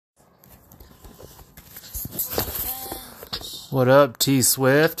What up, T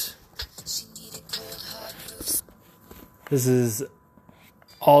Swift? This is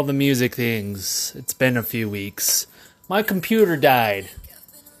all the music things. It's been a few weeks. My computer died.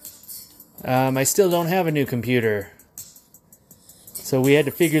 I still don't have a new computer. So we had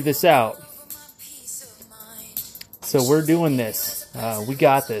to figure this out. So we're doing this. We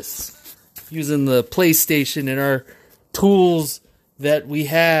got this. Using the PlayStation and our tools that we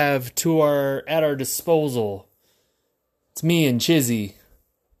have at our disposal. It's me and Chizzy.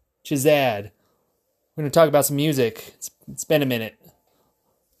 Chizad. We're going to talk about some music. It's been a minute.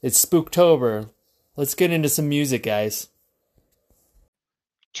 It's Spooktober. Let's get into some music, guys.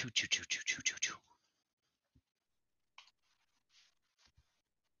 Choo, choo, choo, choo, choo, choo, choo.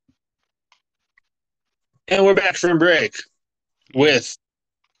 And we're back from break with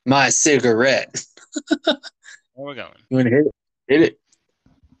my cigarette. Where we going? You want to hit it? Hit it.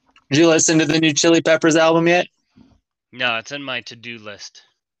 Did you listen to the new Chili Peppers album yet? No, it's in my to-do list.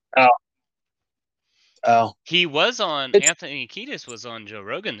 Oh. He was on, Anthony Kiedis was on Joe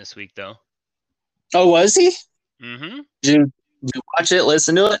Rogan this week, though. Oh, was he? Mm-hmm. Did you watch it,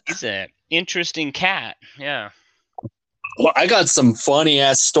 listen to it? He's an interesting cat. Yeah. Well, I got some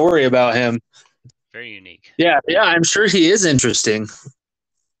funny-ass story about him. Very unique. Yeah, I'm sure he is interesting.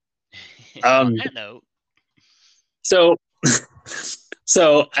 On that note.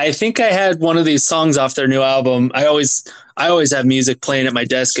 So I think I had one of these songs off their new album. I always have music playing at my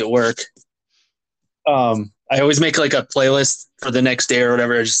desk at work. I always make like a playlist for the next day or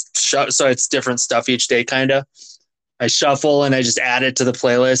whatever. So it's different stuff each day, kind of. I shuffle and I just add it to the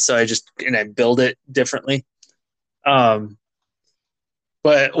playlist. So I build it differently. But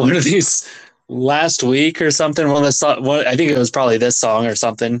one of these last week or something, I think it was probably this song or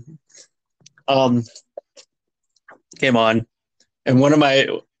something, came on, and one of my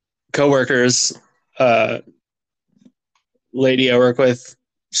coworkers, lady I work with,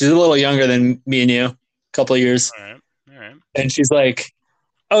 she's a little younger than me and you, a couple of years. All right. And she's like,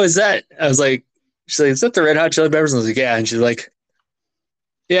 "Oh, is that?" I was like, "She's like, is that the Red Hot Chili Peppers?" And I was like, "Yeah." And she's like,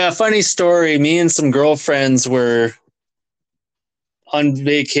 "Yeah, funny story. Me and some girlfriends were on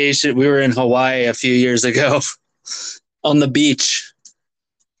vacation. We were in Hawaii a few years ago on the beach.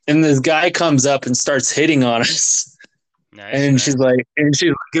 And this guy comes up and starts hitting on us." Nice. She's like,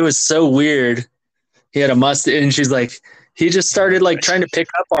 it was so weird. He had a mustache, and she's like, he just started like trying to pick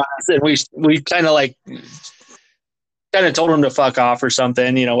up on us, and we kind of told him to fuck off or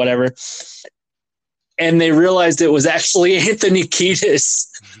something, whatever. And they realized it was actually Anthony Kiedis.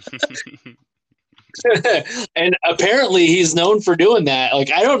 And apparently he's known for doing that.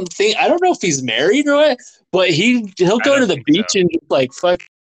 Like, I don't know if he's married or what, but he'll go to the beach and just like fuck.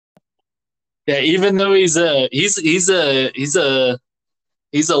 Yeah, even though he's a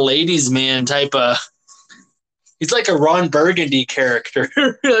ladies' man type of. He's like a Ron Burgundy character.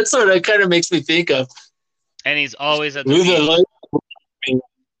 That's what it kind of makes me think of. And he's always at the beach.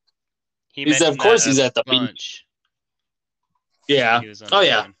 He's at the beach. Yeah. Oh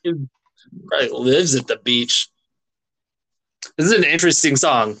yeah. He probably lives at the beach. This is an interesting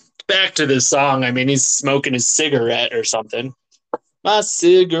song. Back to this song. I mean, he's smoking his cigarette or something. My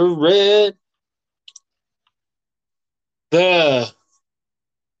cigarette. It's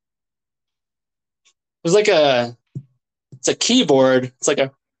a keyboard. It's like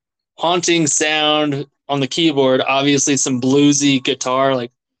a haunting sound on the keyboard. Obviously some bluesy guitar,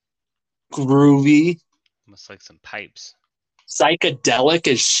 like groovy. Almost like some pipes. Psychedelic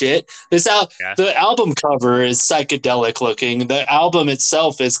as shit. The album cover is psychedelic looking. The album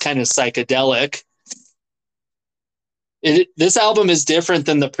itself is kind of psychedelic. This album is different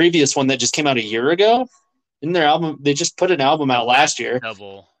than the previous one that just came out a year ago. In their album, they just put an album out last year.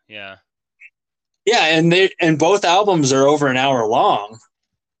 Double, yeah. Yeah, and both albums are over an hour long.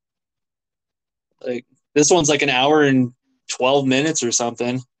 Like this one's like an hour and 12 minutes or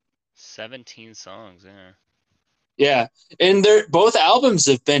something. 17 songs, yeah. Yeah, and both albums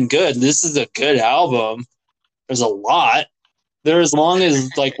have been good. This is a good album. There's a lot. They're as long as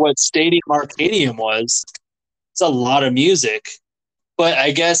like what Stadium Arcadium was. It's a lot of music. But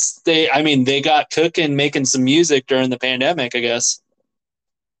I guess they got cooking making some music during the pandemic, I guess.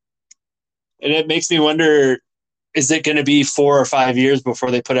 And it makes me wonder, is it going to be 4 or 5 years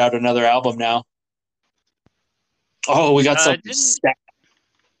before they put out another album now? Oh, we got some.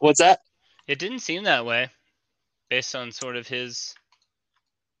 What's that? It didn't seem that way, based on sort of his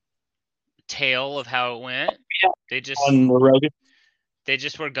tale of how it went. Yeah. They just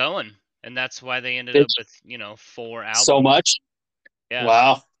were going, and that's why they ended up with 4 albums. So much. Yeah.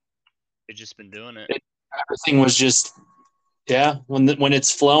 Wow. They've just been doing it. Everything was just, when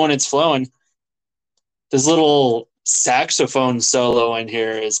it's flowing, it's flowing. This little saxophone solo in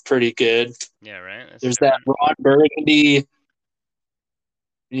here is pretty good. Yeah, right. That's There's different. that Ron Burgundy,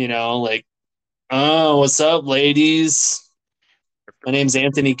 like, oh, what's up, ladies? My name's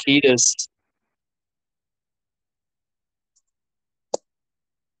Anthony Kiedis.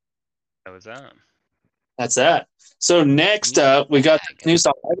 That was that. That's that. So next up, we got this new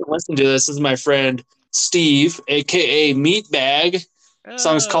song. I haven't listened to this. This is my friend Steve, aka Meatbag. The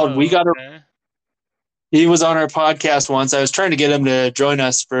song's called "We Gotta." Okay. He was on our podcast once. I was trying to get him to join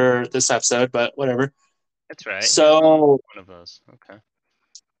us for this episode, but whatever. That's right. So one of those. Okay.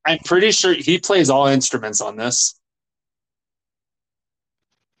 I'm pretty sure he plays all instruments on this.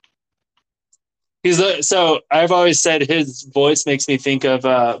 So I've always said his voice makes me think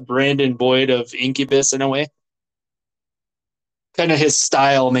of Brandon Boyd of Incubus in a way. Kind of his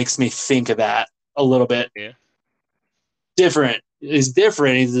style makes me think of that a little bit. Yeah. Different. He's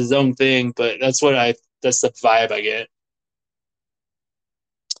different. He's his own thing, but that's the vibe I get.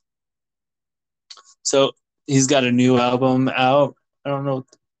 So he's got a new album out. I don't know.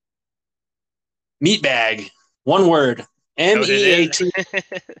 Meatbag. One word. MEATBAG.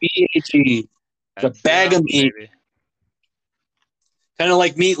 The bag of meat. Kind of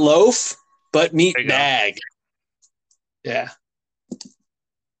like meat loaf, but meat bag. Yeah.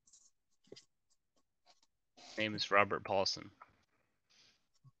 Name is Robert Paulson.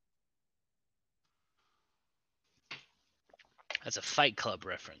 That's a Fight Club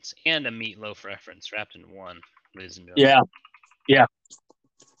reference and a Meatloaf reference wrapped in one, ladies and gentlemen. Yeah. Yeah.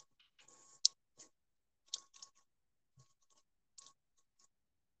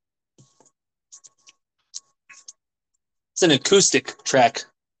 It's an acoustic track.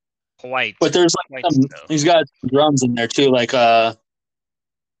 White. But there's he's got drums in there too, like there's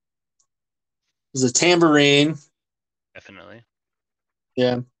a tambourine. Definitely.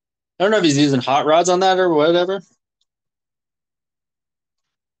 Yeah. I don't know if he's using hot rods on that or whatever.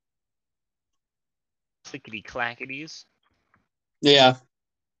 Clickety clackities. Yeah.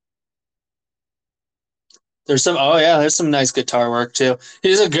 There's some nice guitar work too.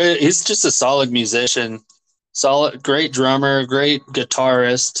 He's just a solid musician. Great drummer, great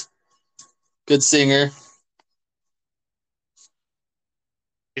guitarist, good singer.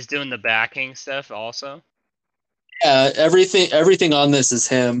 He's doing the backing stuff also. Yeah, everything on this is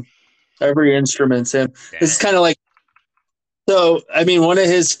him. Every instrument's him. Dang. It's kind of like, so I mean, one of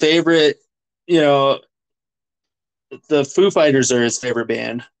his favorite, the Foo Fighters are his favorite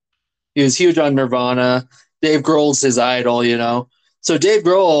band. He was huge on Nirvana. Dave Grohl's his idol, So Dave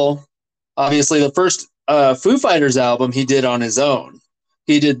Grohl, obviously the first Foo Fighters album he did on his own.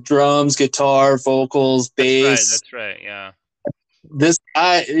 He did drums, guitar, vocals, bass. That's right, yeah. This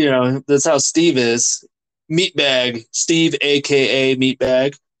guy, that's how Steve is. Meatbag, Steve, a.k.a.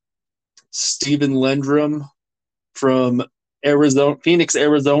 Meatbag. Steven Lendrum from Phoenix,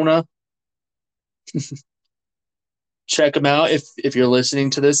 Arizona. Check him out if you're listening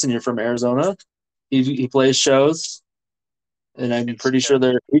to this and you're from Arizona. He plays shows. And I'm pretty sure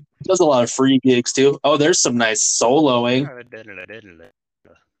he does a lot of free gigs too. Oh, there's some nice soloing.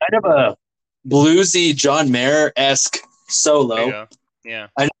 Kind of a bluesy John Mayer-esque solo. Yeah.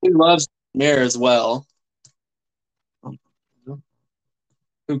 I know he loves Mayer as well.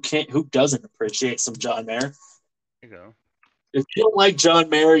 Who doesn't appreciate some John Mayer? There you go. If you don't like John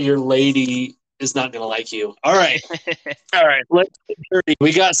Mayer, your lady is not going to like you. All right. All right. Let's get dirty.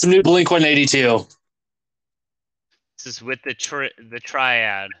 We got some new Blink-182. This is with the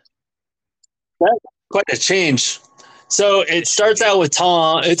triad. That's quite a change. So it starts out with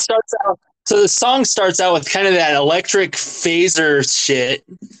Tom. So the song starts out with kind of that electric phaser shit,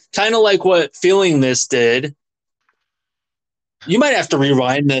 kind of like what Feeling This did. You might have to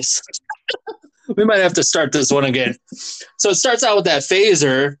rewind this. We might have to start this one again. So it starts out with that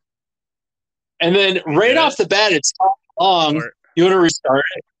phaser, and then right off the bat, it's long. You want to restart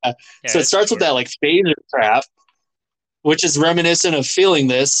it? Yeah, so it starts with that like phaser crap, which is reminiscent of Feeling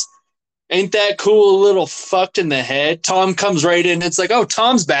This. Ain't that cool? A little fucked in the head. Tom comes right in. It's like, oh,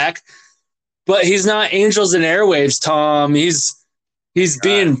 Tom's back, but he's not Angels and Airwaves. Tom, he's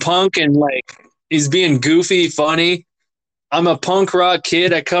being punk and like he's being goofy, funny. I'm a punk rock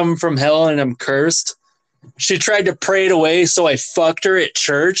kid. I come from hell and I'm cursed. She tried to pray it away, so I fucked her at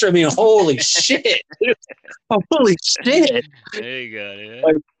church. I mean, holy shit. Holy shit. There you go, dude.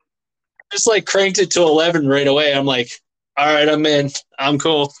 Like, just like cranked it to 11 right away. I'm like, all right, I'm in. I'm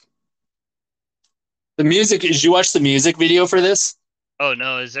cool. The music, did you watch the music video for this? Oh,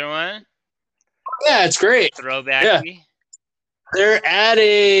 no. Is there one? Yeah, it's great. Throwback. Yeah. They're at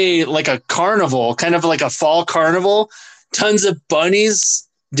a carnival, kind of like a fall carnival. Tons of bunnies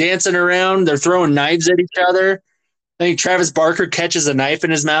dancing around. They're throwing knives at each other. I think Travis Barker catches a knife in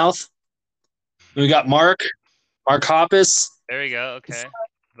his mouth. We got Mark Hoppus. There we go. Okay.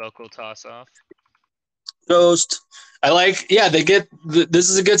 Vocal toss off. Ghost. I like, yeah, this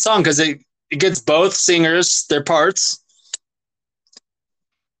is a good song because it gets both singers their parts.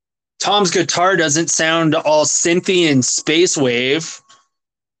 Tom's guitar doesn't sound all synthy and space wave,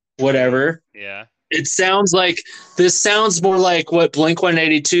 whatever. Yeah. It sounds like, this sounds more like what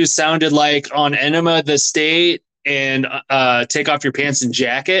Blink-182 sounded like on Enema the State and Take Off Your Pants and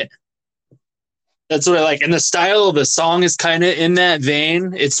Jacket. That's what I like. And the style of the song is kind of in that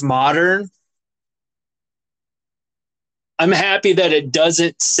vein. It's modern. I'm happy that it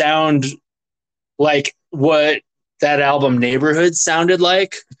doesn't sound like what that album Neighborhood sounded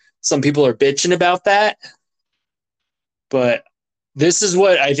like. Some people are bitching about that. But this is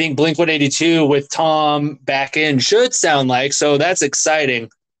what I think Blink-182 with Tom back in should sound like. So that's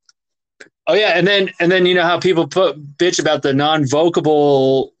exciting. Oh yeah, and then you know how people bitch about the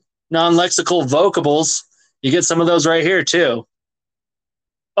non-lexical vocables. You get some of those right here too.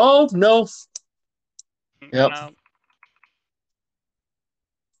 Oh no. Yep. Wow.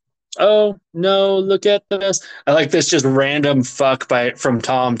 Oh no, look at this. I like this just random fuck from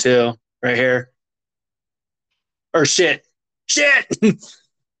Tom too, right here. Or shit.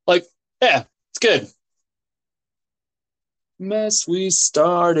 Like, yeah, it's good. Mess we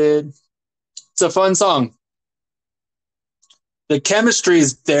started. It's a fun song. The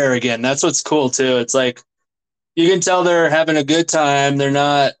chemistry's there again. That's what's cool too. It's like you can tell they're having a good time. They're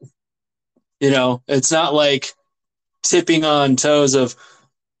not, it's not like tipping on toes of,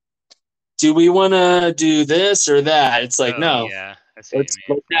 do we want to do this or that? It's like, no. Yeah, let's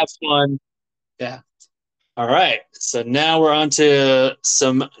have fun. Yeah. All right. So now we're on to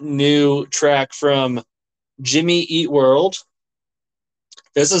some new track from Jimmy Eat World.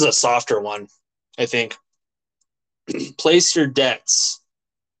 This is a softer one, I think. Place Your Debts.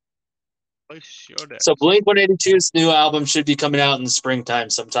 So Blink-182's new album should be coming out in the springtime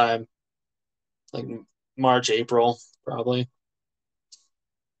sometime. Like March, April, probably.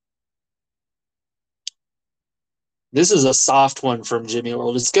 This is a soft one from Jimmy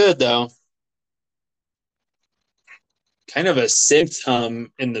World. It's good, though. Kind of a synth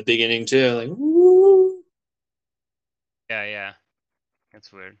hum in the beginning, too. Like, woo. Yeah.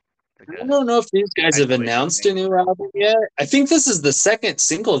 That's weird. I don't know if these guys have announced a new album yet. I think this is the second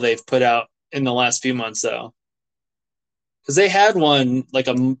single they've put out in the last few months, though. Because they had one like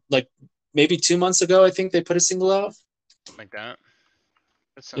maybe 2 months ago. I think they put a single out. Something like that.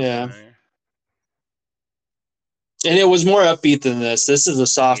 That sounds familiar. And it was more upbeat than this. This is a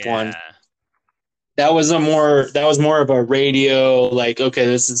soft one. That was more of a radio, like, okay,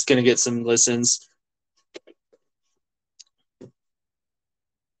 this is gonna get some listens.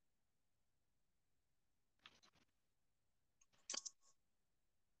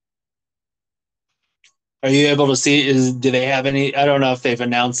 Are you able to see? Do they have any? I don't know if they've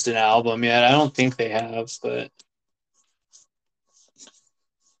announced an album yet. I don't think they have, but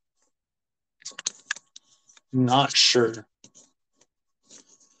not sure.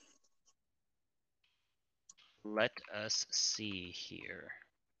 Let us see here.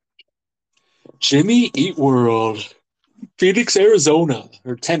 Jimmy Eat World, Phoenix, Arizona,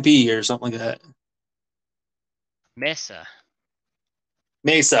 or Tempe, or something like that. Mesa.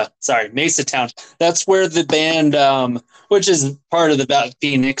 Mesa Town. That's where the band, which is part of the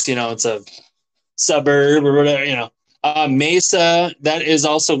Phoenix, it's a suburb or whatever, Mesa, that is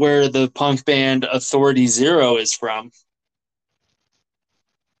also where the punk band Authority Zero is from.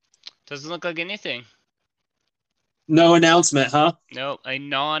 Doesn't look like anything. No announcement, huh? Nope, a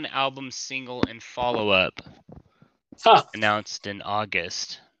non-album single and follow-up. Huh. Announced in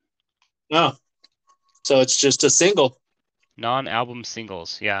August. Oh. So it's just a single. Non-album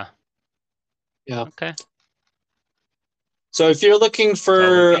singles, yeah. Yeah. Okay. So if you're looking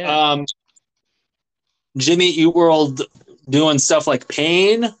for Jimmy Eat World doing stuff like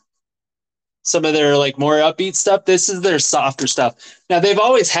Pain, some of their like more upbeat stuff, this is their softer stuff. Now they've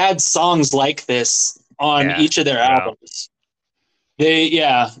always had songs like this on each of their albums.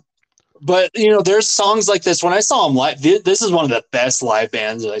 But there's songs like this. When I saw them live, this is one of the best live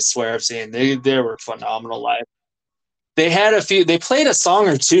bands I swear I've seen. They were phenomenal live. They had they played a song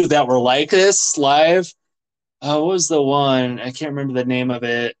or two that were like this live. What was the one? I can't remember the name of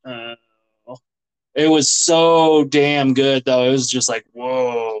it. It was so damn good, though. It was just like,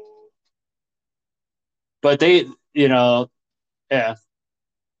 whoa. But they, they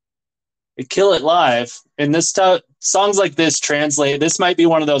kill it live. And this songs like this translate. This might be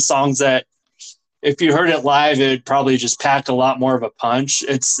one of those songs that if you heard it live, it would probably just pack a lot more of a punch.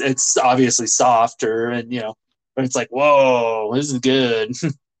 It's obviously softer and, but it's like, whoa, this is good.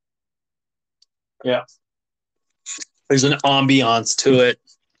 Yeah. There's an ambiance to it.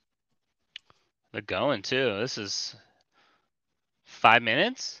 They're going too. This is 5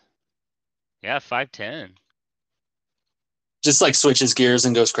 minutes? Yeah, 5:10. Just like switches gears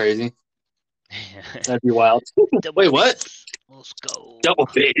and goes crazy. That'd be wild. Wait, what? Let's go. Double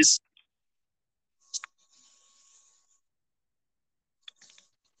bass.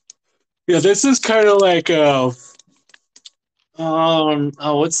 Yeah, this is kind of like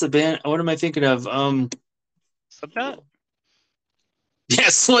what's the band? What am I thinking of? Slipknot? Yeah,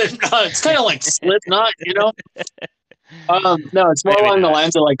 Slipknot. It's kind of like Slipknot, you know? No, it's more Maybe along the not.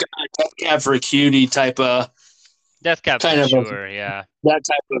 lines of like Death Cab for Cutie type of Death Cab kind for of sure, yeah. that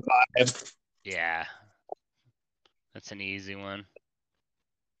type of vibe. Yeah. That's an easy one.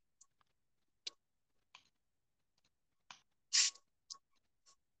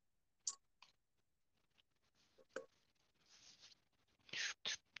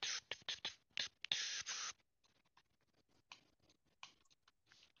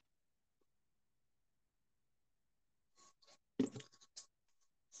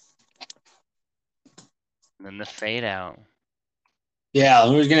 And then the fade out. Yeah,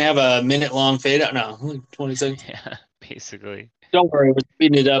 we're gonna have a minute long fade out. No, only 20 seconds. Yeah, basically. Don't worry, we're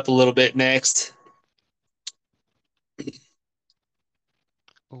speeding it up a little bit next.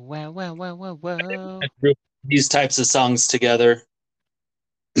 Whoa. Group these types of songs together.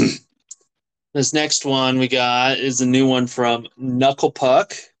 This next one we got is a new one from Knuckle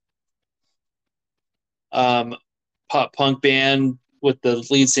Puck, pop punk band with the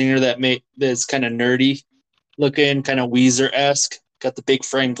lead singer that's kind of nerdy looking, kind of Weezer-esque. Got the big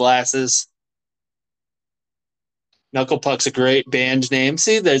frame glasses. Knuckle Puck's a great band name.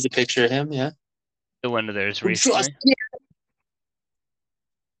 See, there's a picture of him. Yeah. The one of theirs recently.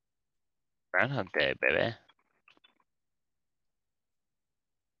 Groundhog Day, baby.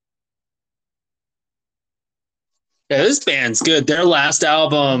 Yeah, this band's good. Their last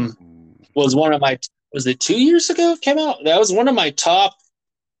album was was it 2 years ago it came out? That was one of my top,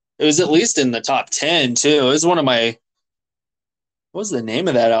 it was at least in the top 10 too. It was one of my, what was the name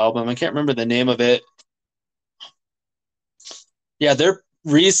of that album? I can't remember the name of it. Yeah, their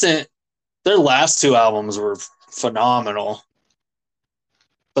last two albums were phenomenal.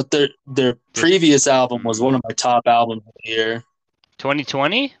 But their previous album was one of my top albums of the year.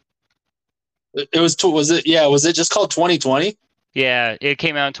 2020? Was it just called 2020? Yeah, it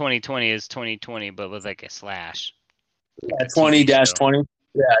came out in 2020 as 2020, but with like a slash. Yeah, 20-20.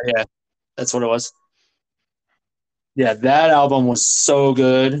 Yeah. That's what it was. Yeah, that album was so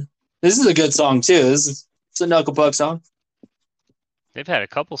good. This is a good song too. It's a Knuckle Puck song. They've had a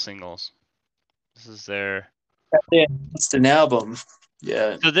couple singles. This is their... It's an album.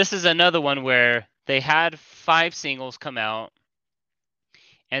 Yeah. So this is another one where they had 5 singles come out,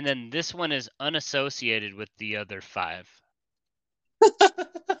 and then this one is unassociated with the other 5.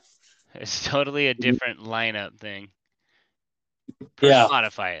 It's totally a different lineup thing. For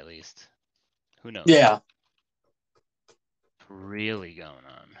Spotify, at least. Who knows? Yeah. Really going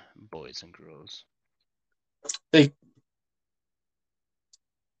on, boys and girls.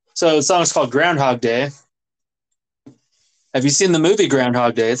 So the song's called Groundhog Day. Have you seen the movie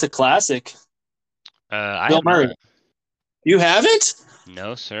Groundhog Day? It's a classic. Bill Murray. You haven't?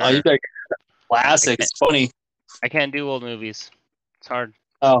 No, sir. Oh, you got classic. It's funny. I can't do old movies. It's hard.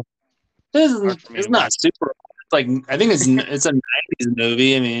 Oh, it's not super. Like, I think it's a 90s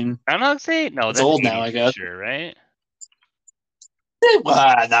movie. I mean, Groundhog Day? No, it's that's old now, I guess. Sure, right? No,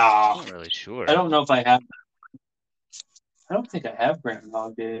 I'm not really sure. I don't know if I have. I don't think I have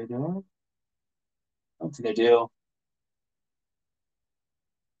Groundhog Day. Do I? I don't think I do.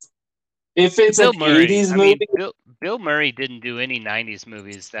 If it's an 80s movie, Bill Murray didn't do any 90s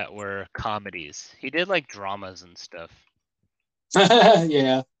movies that were comedies. He did like dramas and stuff.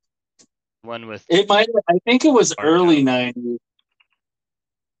 Yeah. One with I think it was early 90s.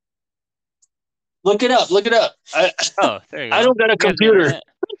 Look it up. There you go. I don't got a computer.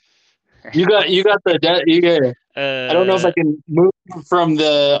 You got the I don't know if I can move from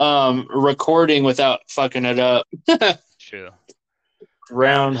the recording without fucking it up. True.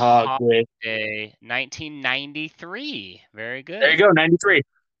 Groundhog Day, 1993. Very good. There you go, 93.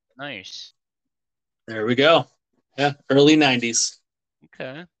 Nice. There we go. Yeah, early 90s.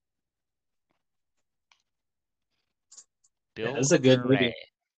 Okay. Bill That's a good Murray.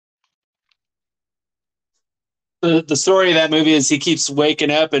 movie. The story of that movie is he keeps waking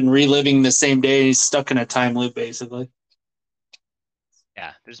up and reliving the same day. He's stuck in a time loop, basically.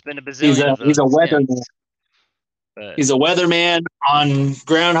 Yeah, there's been a bazillion of those. He's a weatherman. But He's a weatherman on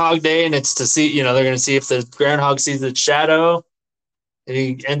Groundhog Day, and it's to see, they're going to see if the groundhog sees its shadow, and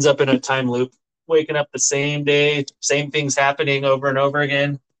he ends up in a time loop, waking up the same day, same things happening over and over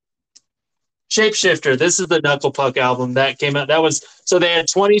again. Shapeshifter. This is the Knuckle Puck album that came out. That was so they had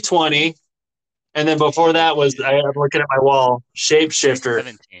 2020, and then before that was I'm looking at my wall. Shapeshifter.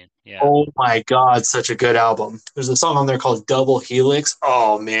 17. Yeah. Oh my God, such a good album. There's a song on there called Double Helix.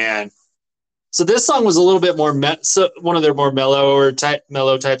 Oh man. So this song was a little bit more one of their more mellow type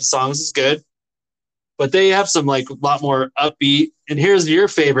of songs. Is good, but they have some like a lot more upbeat. And here's your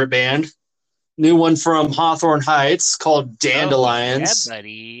favorite band, new one from Hawthorne Heights called Dandelions. Oh, yeah,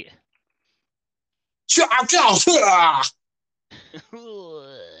 buddy.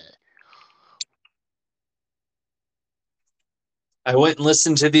 I went and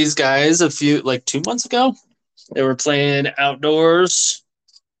listened to these guys 2 months ago. They were playing outdoors.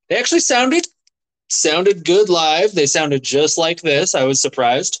 They actually sounded good live. They sounded just like this. I was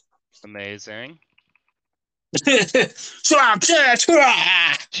surprised. Amazing.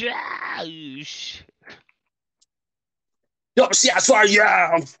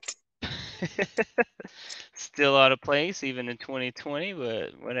 Still out of place, even in 2020,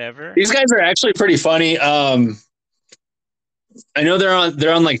 but whatever. These guys are actually pretty funny. I know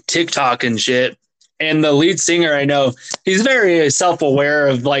they're on like TikTok and shit. And the lead singer, I know, he's very self-aware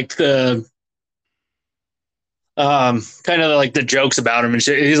of like the kind of like the jokes about him and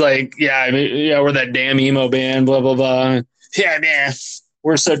shit. He's like, we're that damn emo band, blah blah blah. Yeah, man,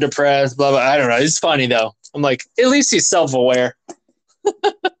 we're so depressed, blah blah. I don't know. It's funny though. I'm like, at least he's self-aware.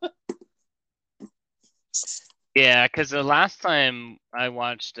 Yeah, because the last time I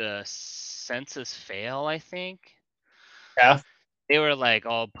watched Census Fail, I think. Yeah. They were like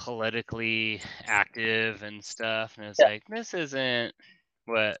all politically active and stuff, and it's like, this isn't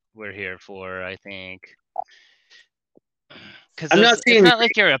what we're here for, I think. Because it's not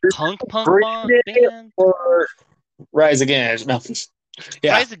like you're a punk band. Or Rise Against. No.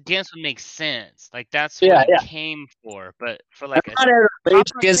 Yeah. Rise Against would make sense. Like that's what it came for. But for like I'm not at a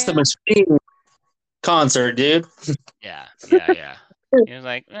Rage Against the Machine concert, dude. Yeah. You're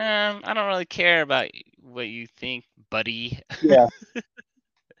like, I don't really care about what you think, buddy. Yeah.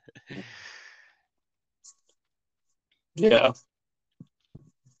 Yeah.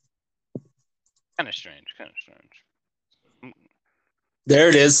 Kind of strange. There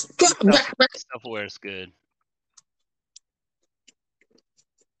it is. Self-aware is good.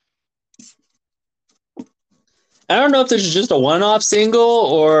 I don't know if this is just a one-off single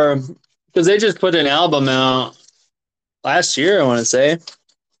or because they just put an album out last year, I want to say.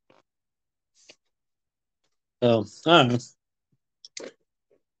 Oh, I don't know.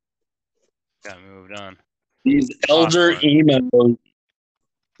 Got moved on. These elder emo.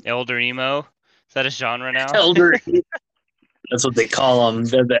 Elder emo? Is that a genre now? Elder emo. That's what they call them.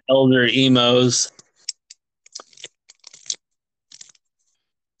 They're the elder emos.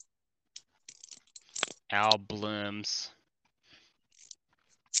 Albums.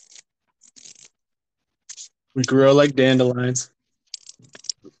 We grow like dandelions.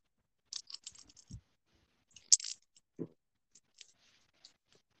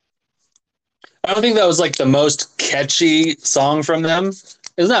 I don't think that was like the most catchy song from them. It's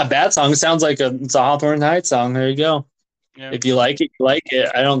not a bad song. It sounds like it's a Hawthorne Heights song. There you go. Yeah. If you like it, you like it.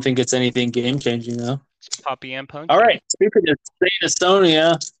 I don't think it's anything game changing though. It's poppy and punky. All right. Speaking of Saint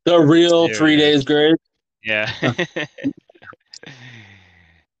Estonia, the real 3 Days Grace. Yeah.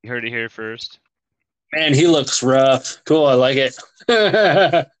 You heard it here first. Man, he looks rough. Cool. I like it.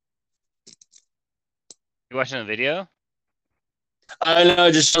 You watching the video? I know.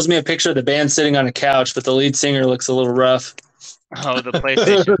 It just shows me a picture of the band sitting on a couch, but the lead singer looks a little rough. Oh, the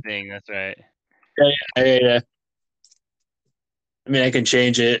PlayStation thing. That's right. Yeah. I mean, I can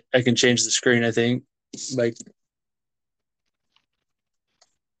change it. I can change the screen, I think. Like,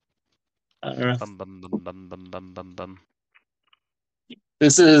 I don't know. Bum.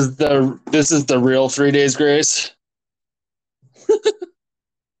 This is the real 3 Days Grace.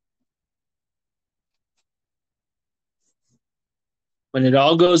 When it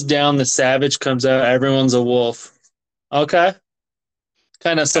all goes down, the savage comes out. Everyone's a wolf. Okay.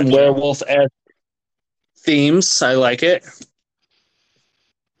 Kind of some werewolf-esque themes. I like it.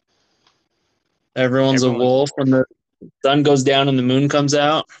 Everyone's a wolf when the sun goes down and the moon comes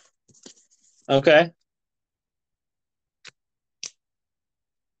out. Okay.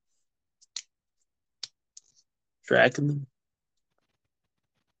 Tracking them.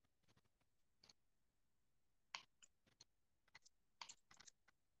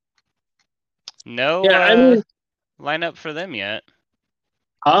 No lineup for them yet.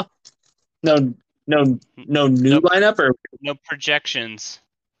 Huh? No No new Nope. lineup or No projections.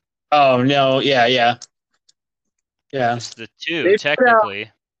 oh no, yeah. Just the two, They've put out,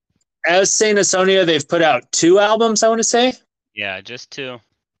 technically. as Saint Asonia, they've put out 2 albums, I want to say. Yeah, just two.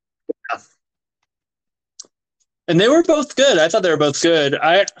 And they were both good. I thought they were both good.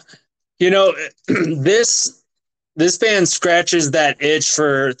 This band scratches that itch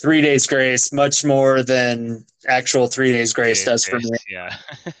for 3 Days Grace much more than actual 3 Days Grace does for me. Yeah.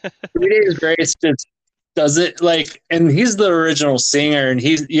 3 Days Grace just does it like, and he's the original singer, and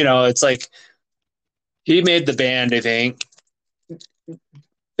he's, it's like he made the band. I think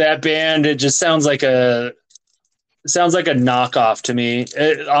that band, it just sounds like a knockoff to me,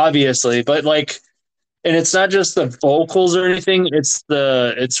 obviously, but like, and it's not just the vocals or anything. It's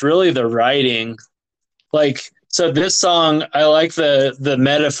really the writing. Like, so this song, I like the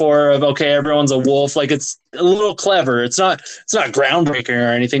metaphor of, okay, everyone's a wolf. Like, it's a little clever. It's not groundbreaking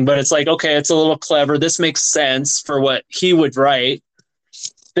or anything, but it's like, okay, it's a little clever. This makes sense for what he would write.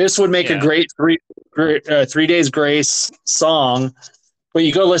 This would make a great 3 Days Grace song. But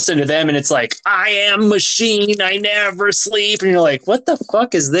you go listen to them and it's like, I am machine, I never sleep. And you're like, what the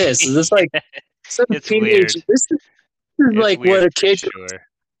fuck is this? Is this like some It's teenage? weird. This is like what a kid. Sure.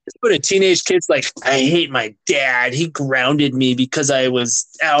 What a teenage kid's like. I hate my dad. He grounded me because I was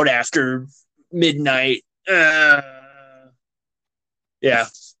out after midnight. Yeah,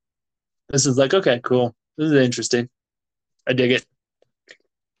 this is like, okay, cool. This is interesting. I dig it.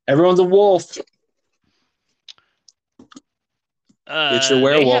 Everyone's a wolf. Get your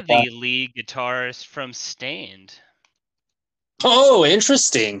werewolf. They have the lead guitarist from Stained. Oh,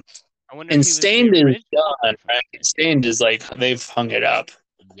 interesting. I wonder And if he was Stained the is original. done, right? Stained is like, they've hung it up.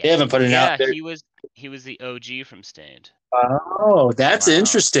 They haven't put it out there. He was the OG from Stained. Oh, that's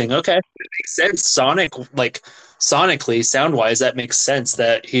interesting. Okay. It makes sense. Sonically, sound wise, that makes sense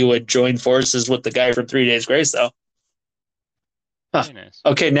that he would join forces with the guy from 3 Days Grace, though. Huh. Very nice.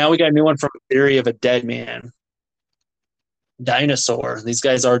 Okay, now we got a new one from Theory of a Dead Man. Dinosaur. These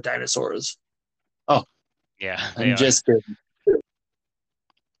guys are dinosaurs. Oh. Yeah, I'm just kidding.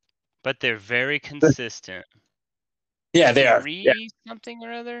 But they're very consistent. Yeah, they are. Something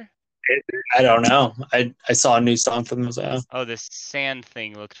or other? I don't know. I saw a new song from them. Oh, this sand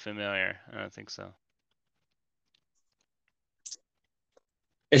thing looked familiar. I don't think so.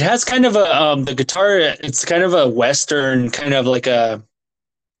 It has kind of a the guitar. It's kind of a Western, kind of like a.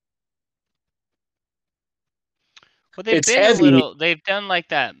 Well, they've it's been heavy. a little. They've done like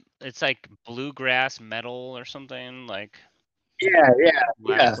that. It's like bluegrass metal or something. Like.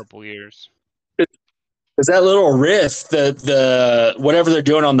 Yeah. Couple years. Because that little riff, the whatever they're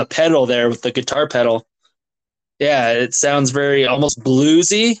doing on the pedal there with the guitar pedal, yeah, it sounds very almost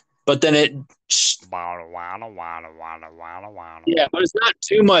bluesy, but then it. Yeah, but it's not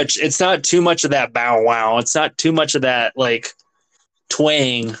too much. It's not too much of that bow wow. It's not too much of that like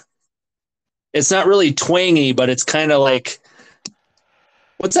twang. It's not really twangy, but it's kind of like,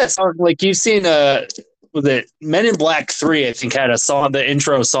 what's that song? Like, you've seen was it Men in Black 3, I think, had a song, the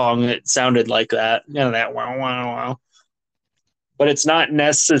intro song that sounded like that. That wow wow wow. But it's not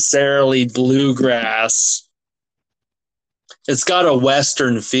necessarily bluegrass. It's got a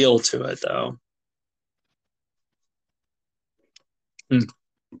Western feel to it, though.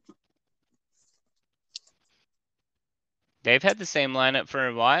 They've had the same lineup for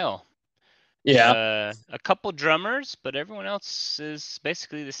a while. Yeah. A couple drummers, but everyone else is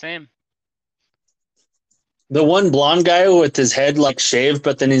basically the same. The one blonde guy with his head like shaved,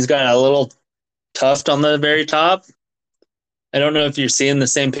 but then he's got a little tuft on the very top. I don't know if you're seeing the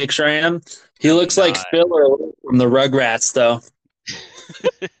same picture I am. He looks like Filler from the Rugrats, though.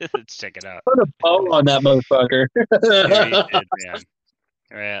 Let's check it out. Put a bow on that motherfucker. Man.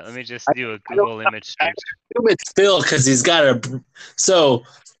 All right, let me just do a Google image search. I assume it's Phil because he's got a. So.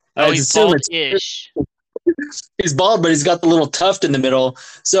 He's bald-ish. He's bald, but he's got the little tuft in the middle.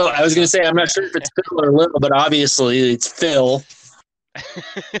 So I was going to say, I'm not sure if it's Phil or Lil, but obviously it's Phil.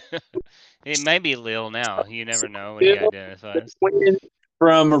 It might be Lil now. You never know what he identifies.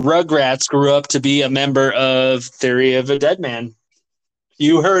 From Rugrats grew up to be a member of Theory of a Dead Man.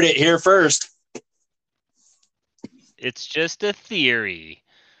 You heard it here first. It's just a theory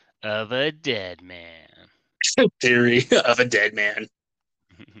of a dead man. Theory of a Dead Man.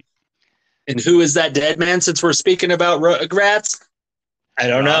 And who is that dead man, since we're speaking about Rugrats? I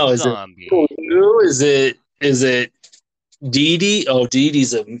don't know. Is Zombie. it Dee Dee? Oh, Dee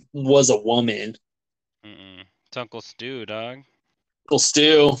Dee's was a woman. It's Uncle Stu, dog. Uncle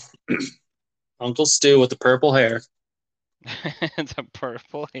Stu. Uncle Stu with the purple hair. The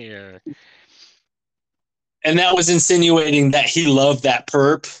purple hair. And that was insinuating that he loved that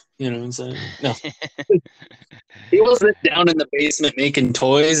perp. You know what I'm saying? No, he wasn't down in the basement making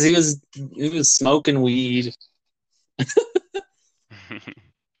toys. He was smoking weed.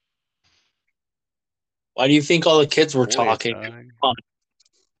 Why do you think all the kids were Boys, talking? dog.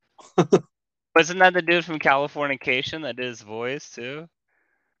 Wasn't that the dude from Californication that did his voice too?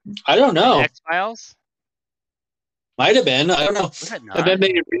 I don't know. X-Files? Might have been. I don't know. Was it And then not?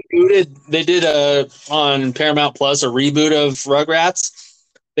 they rebooted. They did on Paramount Plus a reboot of Rugrats.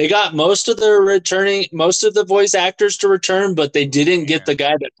 They got most of the voice actors to return, but they didn't get the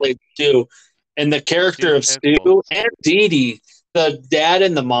guy that played Stu. And the character of Stu and Dee Dee, the dad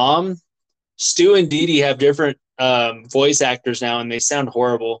and the mom, Stu and Dee Dee have different voice actors now, and they sound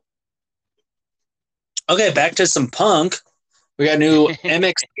horrible. Okay, back to some punk. We got new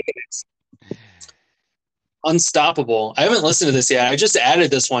MXPX. Unstoppable. I haven't listened to this yet. I just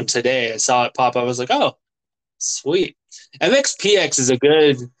added this one today. I saw it pop up. I was like, oh, sweet. MXPX is a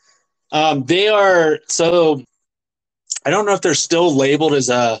good. They are so. I don't know if they're still labeled as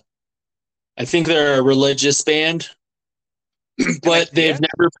a. I think they're a religious band, but MXPX? they've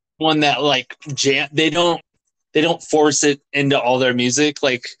never been one that like jam. They don't force it into all their music.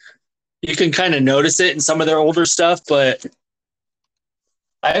 Like you can kind of notice it in some of their older stuff, but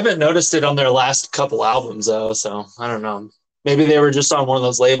I haven't noticed it on their last couple albums though. So I don't know. Maybe they were just on one of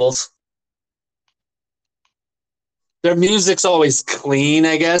those labels. Their music's always clean,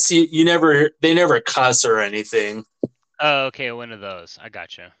 I guess. They never cuss or anything. Oh, okay, one of those. I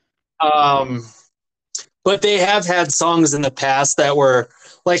gotcha. But they have had songs in the past that were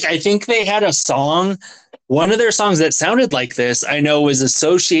like, I think they had a song, one of their songs that sounded like this, I know was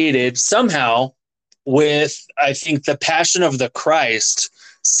associated somehow with, I think, the Passion of the Christ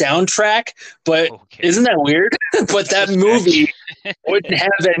soundtrack. But Isn't that weird? But that movie wouldn't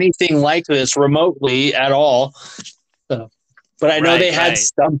have anything like this remotely at all. So, but I know they had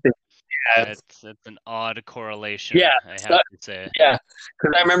something. Yeah. It's an odd correlation. Yeah, I have to say. Yeah,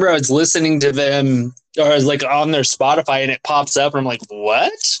 because I remember I was listening to them, or I was like on their Spotify, and it pops up, and I'm like,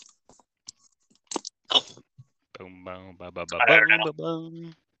 "What?" Boom, boom, ba, ba, ba, boom, ba,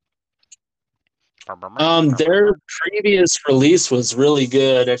 boom. Their previous release was really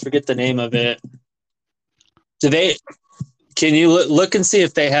good. I forget the name of it. Can you look and see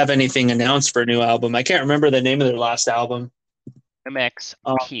if they have anything announced for a new album? I can't remember the name of their last album.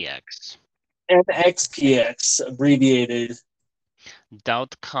 MXPX. MXPX, abbreviated.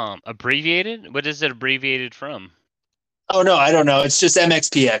 .com. Abbreviated? What is it abbreviated from? Oh, no, I don't know. It's just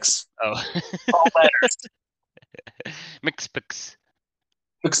MXPX. Oh. All letters. MXPX.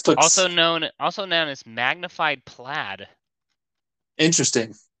 MXPX. Also known as Magnified Plaid.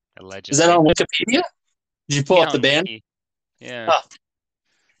 Interesting. Allegedly. Is that on Wikipedia? Did you pull up the band? Yeah.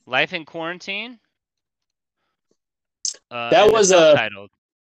 Life in Quarantine. That was self-titled.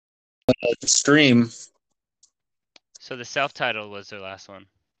 A stream. So the self-titled was their last one.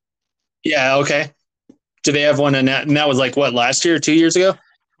 Yeah, okay. Do they have one in that? And that was like what, last year or 2 years ago?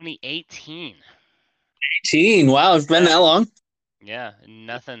 2018. 18. Wow, it's been that long. Yeah,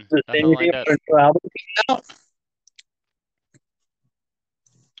 nothing lined up.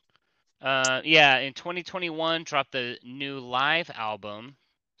 Yeah, in 2021 dropped the new live album,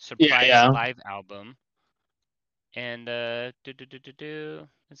 surprise live album, and that's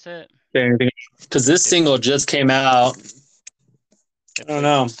it. Because this single just came out. I don't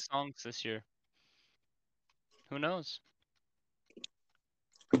know. Songs this year. Who knows?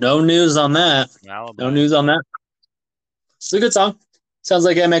 No news on that. No news on that. It's a good song. Sounds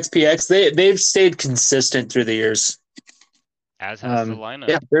like MXPX. They've stayed consistent through the years. As has the lineup.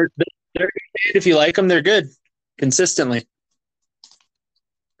 Yeah, they're good. If you like them, they're good consistently.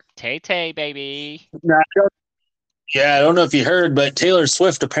 Tay baby. Yeah, I don't know if you heard, but Taylor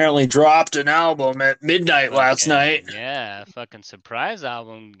Swift apparently dropped an album at midnight last night. Yeah, fucking surprise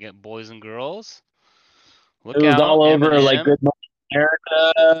album, boys and girls. Look it was out, all over Eminem. like Good Morning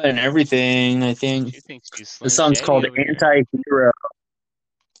America and everything, I think. This song's called Anti-Hero.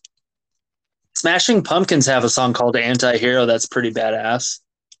 Smashing Pumpkins have a song called Anti-Hero that's pretty badass.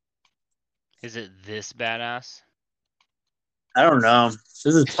 Is it this badass? I don't know.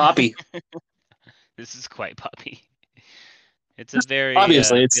 This is poppy. This is quite poppy. It's a very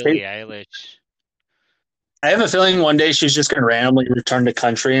obviously it's Billie Eilish. I have a feeling one day she's just gonna randomly return to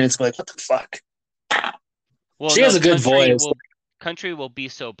country, and it's like, what the fuck? Well, she has a good voice. Country will be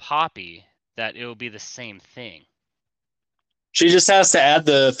so poppy that it will be the same thing. She just has to add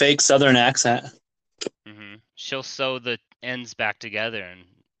the fake Southern accent. Mm-hmm. She'll sew the ends back together and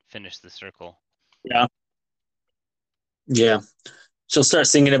finish the circle. Yeah. She'll start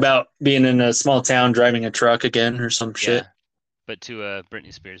singing about being in a small town driving a truck again or some shit. but to a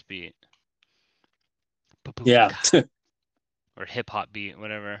Britney Spears beat. Yeah. Or hip hop beat,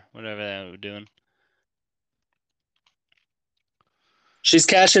 whatever that we're doing. She's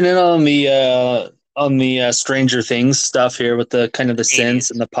cashing in on the Stranger Things stuff here with the kind of the synths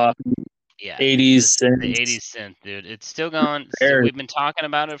 80s. and the pop. Yeah. 80s The synths. 80s synth, dude. It's still going. There. We've been talking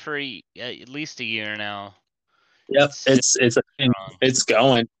about it for at least a year now. Yep, it's a thing. Strong. It's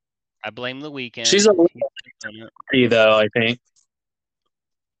going. I blame The Weeknd. She's a little pretty though, I think.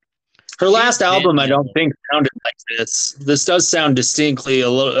 Her last album, I don't think sounded like this. This does sound distinctly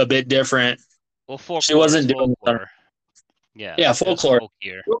a bit different. Well, folklore. She wasn't doing folklore. Yeah. Yeah, folklore.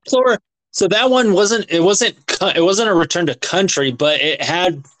 Folkier. Folklore. So that one wasn't a return to country, but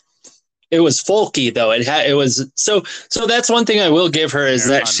it was folky though. It was so that's one thing I will give her is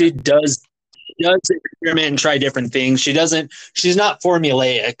that she does experiment and try different things. She's not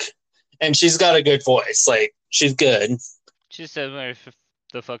formulaic, and she's got a good voice. Like, she's good. She says whatever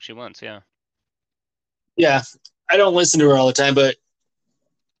the fuck she wants, yeah. Yeah. I don't listen to her all the time, but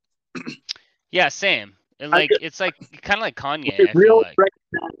yeah, same. It's like kind of like Kanye. I feel like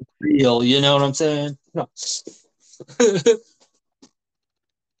real, you know what I'm saying? No.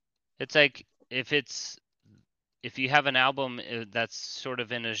 It's like if you have an album that's sort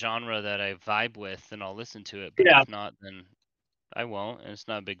of in a genre that I vibe with, then I'll listen to it. But if not, then I won't, and it's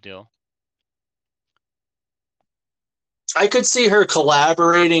not a big deal. I could see her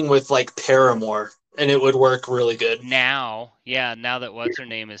collaborating with like Paramore, and it would work really good. Now that what's her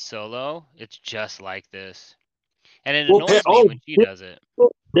name is solo, it's just like this, and it annoys me when she does it.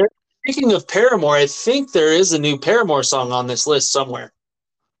 Speaking of Paramore, I think there is a new Paramore song on this list somewhere.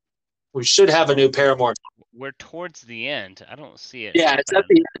 We should have a new Paramore. We're towards the end. I don't see it. Yeah, it's at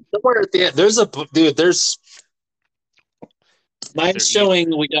the end. Somewhere at the end. There's mine's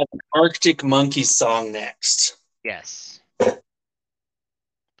showing we got an Arctic Monkeys song next. Yes.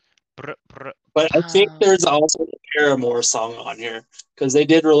 But I think there's also a Paramore song on here because they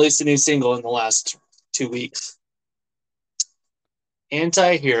did release a new single in the last 2 weeks.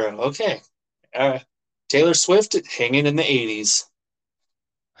 Anti-Hero. Okay. Taylor Swift hanging in the 80s.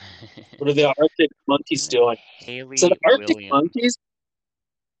 What are the Arctic Monkeys doing? So the Arctic Monkeys,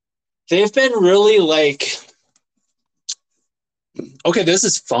 they've been really like, okay, this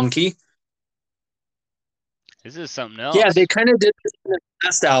is funky. This is something else. Yeah, they kind of did this in the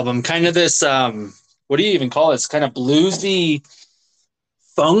last album. Kind of this, what do you even call it? It's kind of bluesy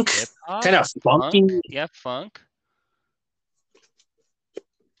funk. Hip-hop? Kind of funky. Funk? Yeah, funk.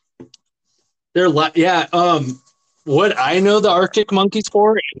 They're like, yeah, what I know the Arctic Monkeys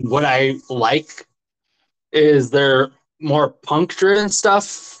for, what I like, is their more punk-driven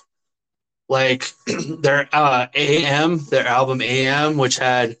stuff. Like their their album AM, which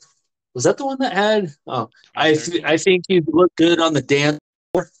had, was that the one that had? Oh, I think you look good on the dance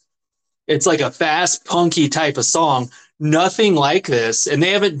floor. It's like a fast, punky type of song. Nothing like this, and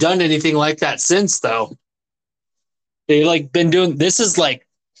they haven't done anything like that since. Though they like been doing this is like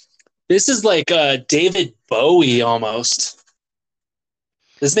David Bowie almost.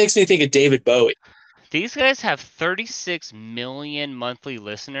 This makes me think of David Bowie. These guys have 36 million monthly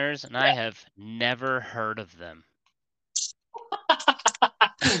listeners, and I have never heard of them.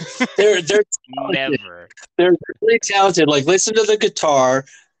 they're never. They're really talented. Like, listen to the guitar.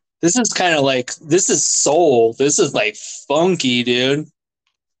 This is kind of like, this is soul. This is like funky, dude.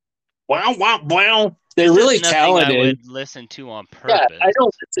 Wow, wow, wow. They're really talented. I would listen to on purpose. Yeah, I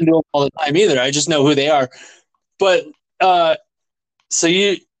don't listen to them all the time either. I just know who they are. But so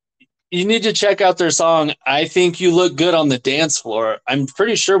you need to check out their song. I think you look good on the dance floor. I'm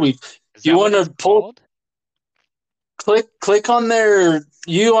pretty sure you want to pull. Click on their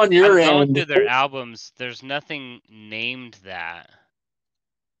on your end. Going through their albums, there's nothing named that.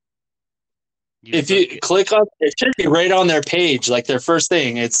 If you click on it, should be right on their page, like their first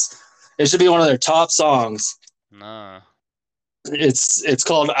thing. It should be one of their top songs. Nah. It's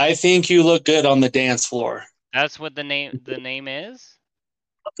called "I Think You Look Good on the Dance Floor." That's what the name is?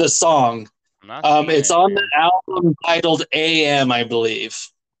 The song. It's on the album titled AM, I believe.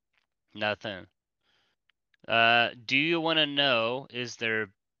 Nothing. Do You Want to Know is their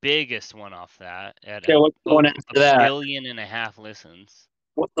biggest one off that at what's the one after that? 1.5 billion listens.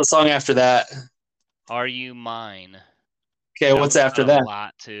 What's the song after that? Are You Mine? Okay, what's after that? A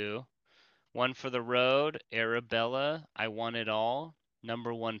lot too. One for the Road, Arabella, I Want It All,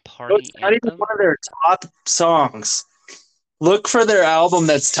 #1 party It's not even one of their top songs. Look for their album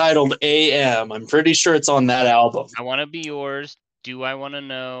that's titled AM. I'm pretty sure it's on that album. I Want to Be Yours, Do I Want to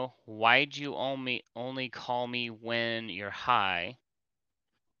Know, Why'd You only Call Me When You're High,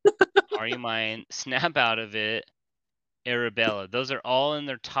 Are You Mine, Snap Out of It, Arabella. Those are all in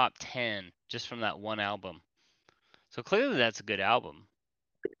their top 10 just from that one album. So clearly that's a good album.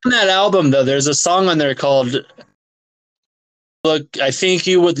 On that album, though, there's a song on there called "Look." I think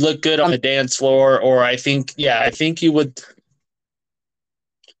you would look good on the dance floor, or I think you would.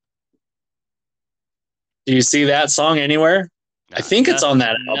 Do you see that song anywhere? I think it's on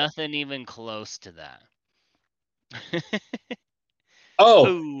that album. Nothing even close to that. Oh,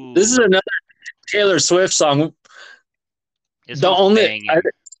 Ooh. This is another Taylor Swift song. I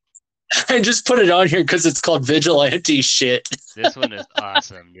just put it on here because it's called Vigilante Shit. This one is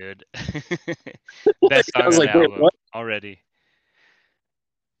awesome, dude. Best song on the album already.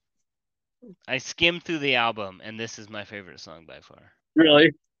 I skimmed through the album, and this is my favorite song by far.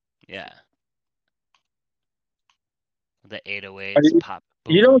 Really? Yeah. The 808s pop.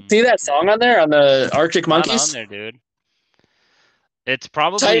 Boom, you don't see that song on there on the Arctic Monkeys? Not on there, dude. It's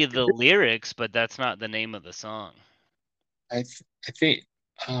probably the lyrics, but that's not the name of the song. I think.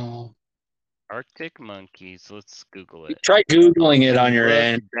 Arctic Monkeys. Let's Google it. Try Googling it on your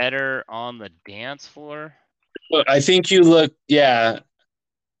end. Better on the dance floor. I think you look. Yeah.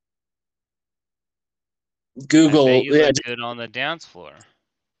 Google. Look good on the dance floor.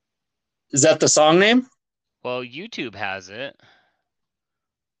 Is that the song name? Well, YouTube has it.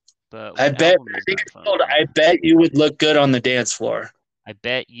 But I think it's called "I Bet You Would Look Good on the Dance Floor." I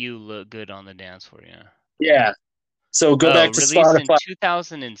bet you look good on the dance floor. Yeah. Yeah. So go back to Spotify. Released in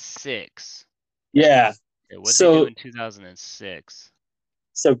 2006. Yeah. What did they do in 2006?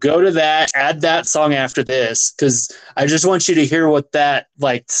 So go to that, add that song after this, because I just want you to hear what that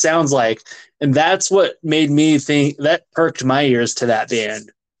sounds like. And that's what made me think, that perked my ears to that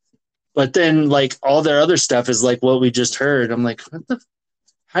band. But then all their other stuff is like what we just heard. I'm like,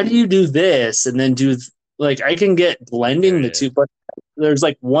 how do you do this? And then do I can get blending the two, but there's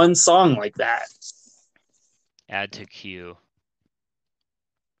one song like that. Add to queue.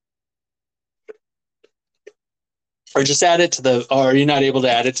 Or just add it to the. Or are you not able to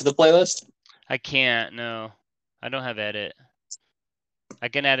add it to the playlist? I can't. No, I don't have edit. I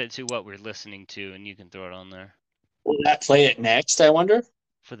can add it to what we're listening to, and you can throw it on there. Will that play it next? I wonder.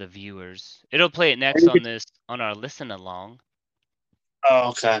 For the viewers, it'll play it next on our listen along. Oh,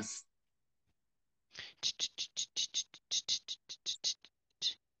 okay.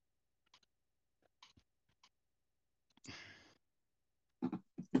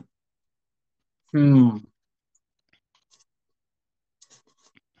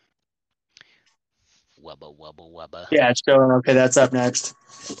 Wubba wubba wubba. Yeah, it's showing. Okay, that's up next.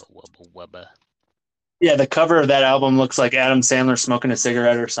 Wubba wubba. Yeah, the cover of that album looks like Adam Sandler smoking a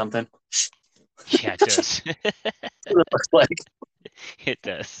cigarette or something. Yeah, it does. It looks like. It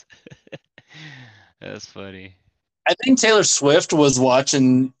does. That's funny. I think Taylor Swift was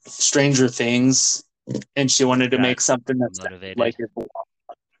watching Stranger Things, and she wanted to make something that's like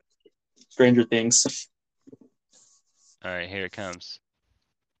Stranger Things. All right, here it comes.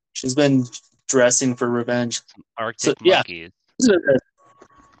 She's been dressing for revenge. Some Arctic Monkeys. Yeah,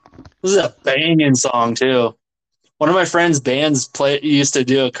 this is a banging song too. One of my friend's bands used to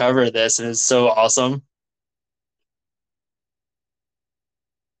do a cover of this, and it's so awesome.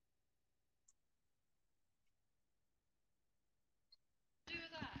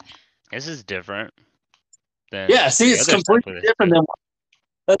 This is different. See, it's completely different than.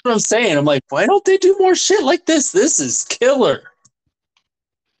 That's what I'm saying. I'm like, why don't they do more shit like this? This is killer.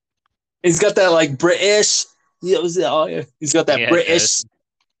 He's got that British. He's got that British.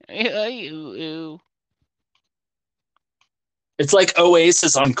 It's like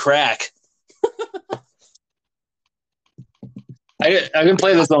Oasis on crack. I can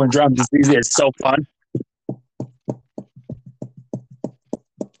play this on drums. It's easy. It's so fun.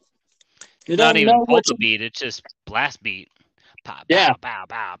 It's not even polka beat. It's just blast beat. Pow, yeah. Bow,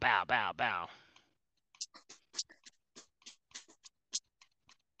 bow, bow, bow, bow.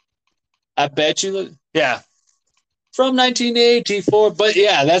 I bet you look. Yeah. From 1984. But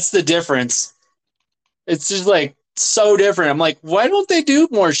yeah, that's the difference. It's just so different. I'm like, why don't they do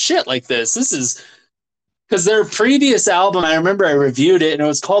more shit like this? This is because their previous album, I remember I reviewed it and it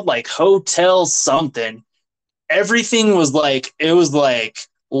was called Hotel something. Everything was it was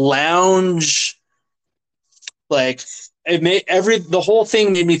lounge, the whole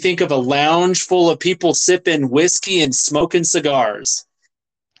thing made me think of a lounge full of people sipping whiskey and smoking cigars.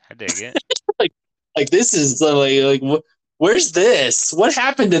 I dig it. This is where's this? What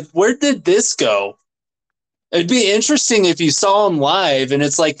happened where did this go? It'd be interesting if you saw them live and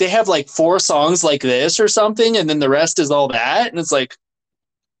it's they have 4 songs like this or something, and then the rest is all that, and it's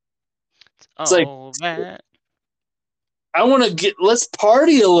all that. I want to let's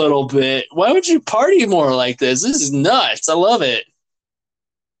party a little bit. Why would you party more like this? This is nuts. I love it.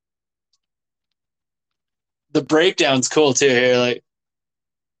 The breakdown's cool too here. Like,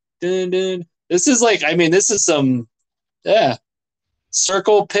 dun, dun. This is like, I mean, this is some,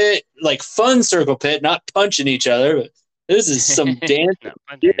 circle pit, like fun circle pit, not punching each other, but this is some dancing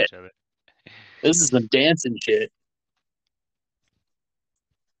shit. Each other. This is some dancing shit.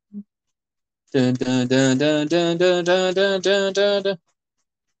 Dun, dun, dun, dun, dun, dun, dun, dun, dun, dun.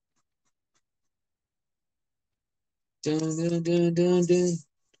 Dun, dun, dun, dun, dun.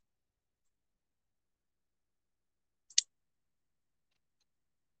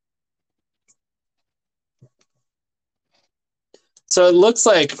 So it looks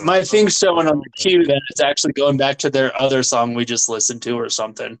like my thing's showing on the queue that it's actually going back to their other song we just listened to or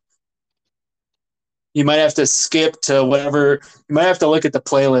something. You might have to skip to whatever. You might have to look at the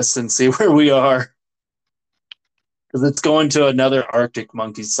playlist and see where we are. Because it's going to another Arctic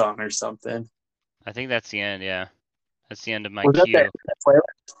Monkeys song or something. I think that's the end, yeah. That's the end of my Was queue. that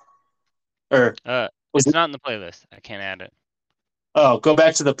playlist? Or it's not in the playlist. I can't add it. Oh, go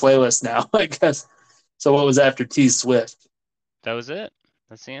back to the playlist now, I guess. So what was after T Swift? That was it.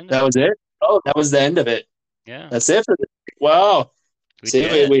 That's the end. That was it? Oh, that was the end of it. Yeah. That's it for this. Wow. We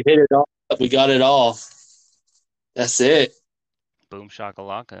hit it all. We got it all. That's it. Boom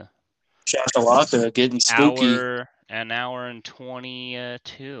shakalaka. Shakalaka, getting spooky. An hour and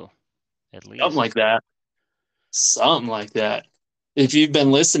 22, at least. Something like that. If you've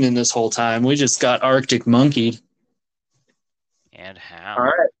been listening this whole time, we just got Arctic Monkeyed. And how? All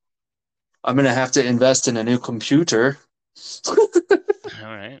right. I'm going to have to invest in a new computer. All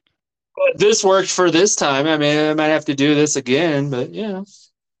right. But this worked for this time. I mean, I might have to do this again, but yeah,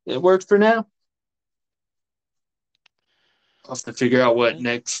 it worked for now. I'll have to figure out what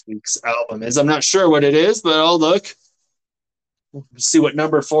next week's album is. I'm not sure what it is, but I'll look. See what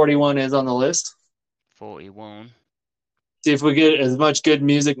number 41 is on the list. 41. See if we get as much good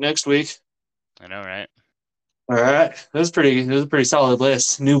music next week. I know, right? All right. That was a pretty solid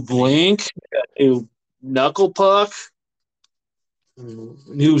list. New Blink, new Knuckle Puck,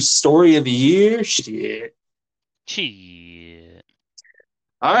 new Story of the Year. Shit.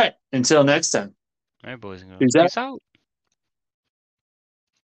 All right. Until next time. All right, boys and girls. Peace out.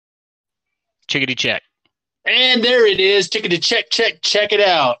 Chickadee check. And there it is. Chickadee check it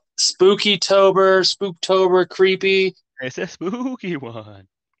out. Spooktober, creepy. It's a spooky one.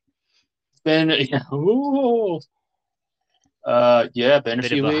 Been been a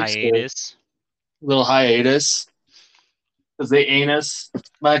few weeks. Hiatus. Little hiatus. Because they ain't us.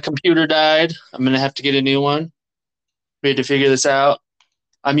 My computer died. I'm gonna have to get a new one. We had to figure this out.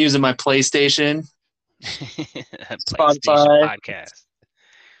 I'm using my PlayStation. PlayStation podcast.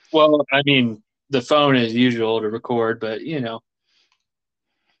 Well, I mean, the phone is usual to record, but you know.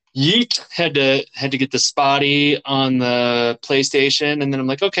 Yeet had to get the spotty on the PlayStation, and then I'm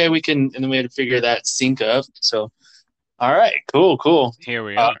like, okay, we can, and then we had to figure that sync up. So, all right, cool. Here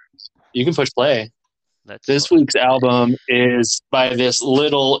we are. You can push play. This week's album is by this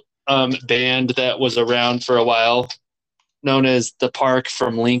little band that was around for a while, known as the Park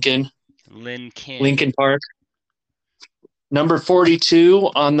from Linkin Park. Number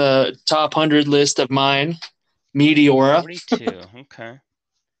 42 on the top 100 list of mine, Meteora. 42, okay.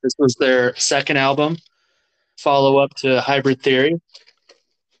 This was their second album, follow-up to Hybrid Theory.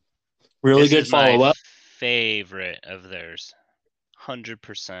 Really good follow-up. Favorite of theirs,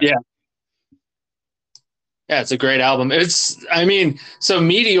 100%. Yeah, it's a great album. So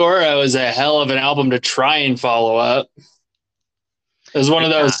Meteora was a hell of an album to try and follow up. It was one of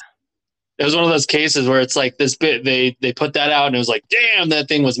those. It was one of those cases where it's like this bit they put that out and it was like, damn, that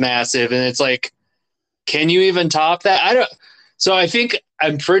thing was massive, and it's like, can you even top that? So I think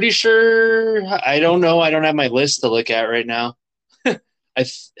I'm pretty sure. I don't know. I don't have my list to look at right now.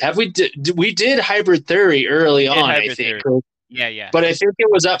 We did Hybrid Theory early on. I think. Yeah. But I think it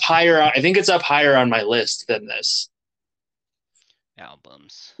was up higher. I think it's up higher on my list than this.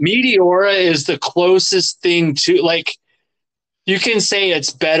 Albums. Meteora is the closest thing to, like, you can say it's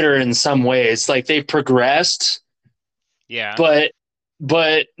better in some ways. Like, they progressed. Yeah.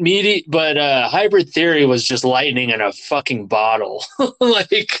 But Hybrid Theory was just lightning in a fucking bottle.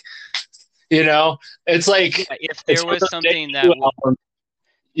 Like, you know, it's like if there was something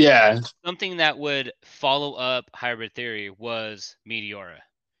that would follow up Hybrid Theory was Meteora.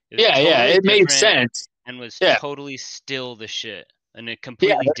 It made sense and was totally still the shit in a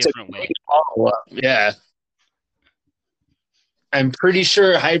completely different way. Yeah. I'm pretty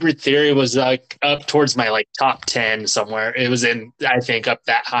sure Hybrid Theory was like up towards my like top 10 somewhere. It was in, I think, up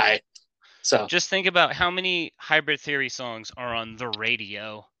that high. So just think about how many Hybrid Theory songs are on the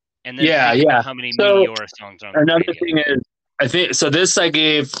radio, and then yeah, think yeah. about how many So Meteora songs are on the another radio. thing is, I think so. This I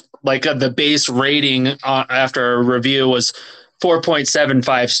gave like the base rating after a review was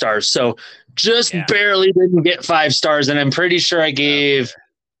 4.75 stars. So just Yeah. barely didn't get 5 stars, and I'm pretty sure I gave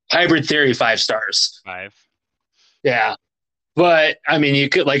Hybrid Theory 5 stars. 5. Yeah, but I mean, you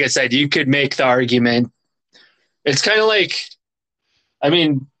could, like I said, you could make the argument. It's kind of like, I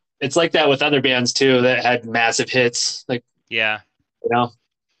mean, it's like that with other bands too that had massive hits, like Yeah. you know.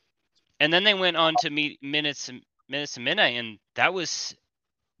 And then they went on to Minutes to Midnight, and that was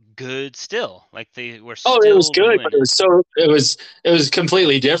good still. Like they were still It was good, but it. it was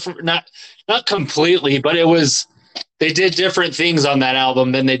completely different. Not completely, but they did different things on that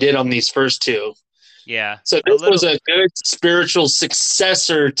album than they did on these first two. Yeah. So this was a good spiritual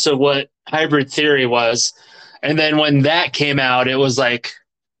successor to what Hybrid Theory was. And then when that came out, it was like,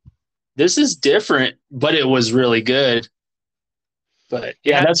 this is different, but it was really good. But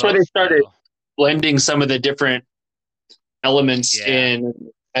yeah, that's where they started blending some of the different elements in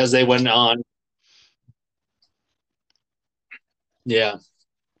as they went on. Yeah.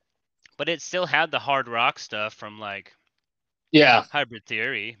 But it still had the hard rock stuff from like Hybrid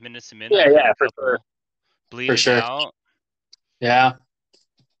Theory, Minutes to Midnight. Yeah, for sure. Bleed It Out. Yeah.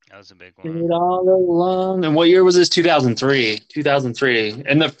 That was a big Bleed one. It All Along. And what year was this? 2003. 2003.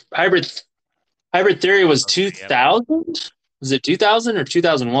 And the Hybrid Theory was 2000? Was it 2000 or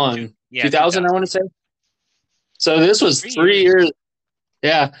 2001? Yeah, 2000, I want to say. So this was 3 years.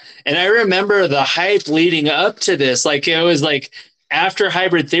 Yeah. And I remember the hype leading up to this. Like, it was like after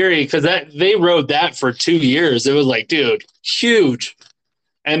Hybrid Theory, because they rode that for 2 years. It was like, dude, huge.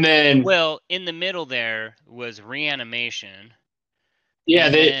 And then, well, in the middle there was Reanimation. Yeah,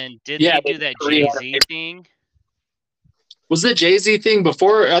 did they do that Jay-Z thing? Was the Jay-Z thing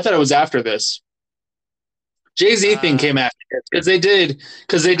before? I thought it was after this. Jay-Z thing came after it because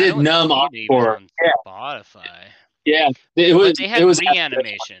they did Numb Encore on Spotify. Yeah, it was. But they had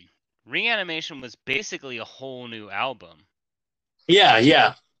Reanimation. Reanimation was basically a whole new album.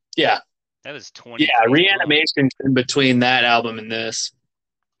 Yeah. That was 20. Yeah, Reanimation in between that album and this.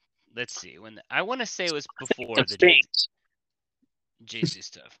 Let's see. I want to say it was before the Jay-Z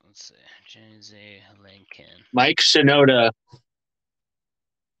stuff. Let's see. Jay-Z, Linkin. Mike Shinoda.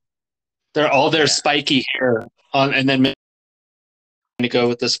 They're all their spiky hair on, and then to go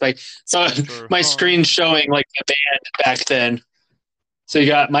with the spike. So my screen's showing like the band back then. So you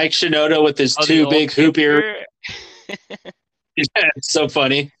got Mike Shinoda with his two big hoop ears. Yeah, it's so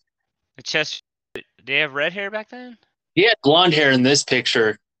funny. The chest. Did they have red hair back then? He had blonde hair in this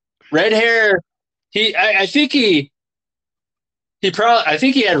picture. Red hair. I think he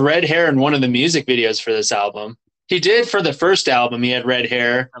had red hair in one of the music videos for this album. He did for the first album. He had red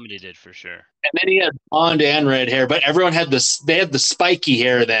hair. Somebody did for sure. And then he had blonde and red hair, but everyone had they had the spiky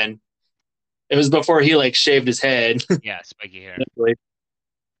hair then. It was before he like shaved his head. Yeah, spiky hair.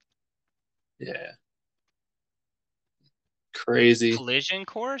 Yeah. Crazy. Collision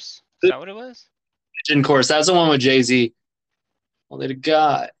Course? Is that what it was? Collision Course. That's the one with Jay-Z. Well, they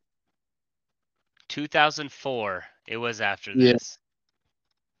got 2004. It was after this.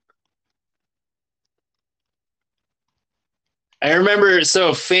 I remember,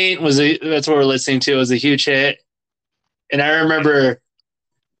 so Faint that's what we're listening to, was a huge hit. And I remember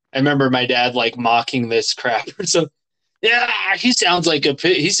my dad like mocking this crap. So yeah, he sounds like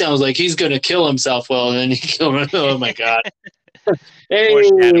he's gonna kill himself. Well, and then he killed him. Oh my god.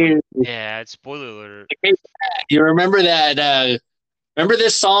 Hey. Yeah, it's spoiler alert. You remember that remember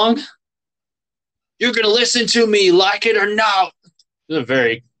this song? You're gonna listen to me, like it or not. It's a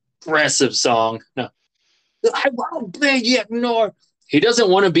very aggressive song. No. I won't be ignored. He doesn't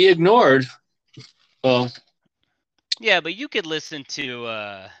want to be ignored. Well, yeah, but you could listen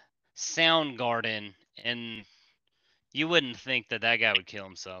to Soundgarden, and you wouldn't think that guy would kill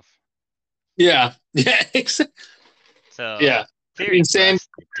himself. Yeah. So yeah, insane.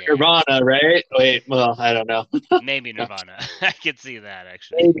 Nirvana, right? Wait, well, I don't know. Maybe Nirvana. I could see that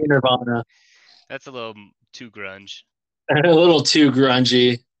actually. Maybe Nirvana. That's a little too grunge. A little too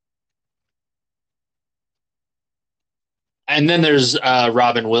grungy. And then there's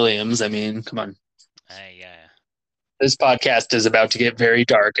Robin Williams. I mean, come on. Yeah. This podcast is about to get very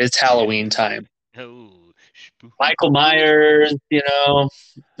dark. It's Halloween time. Oh, Michael Myers, No.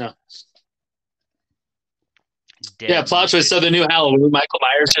 Yeah, plot twist. So the new Halloween, Michael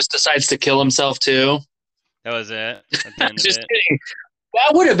Myers just decides to kill himself too. That was it. At the end just of it. Kidding.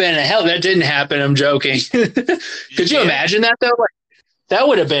 That would have been a hell. That didn't happen. I'm joking. Could you imagine that though? Like, that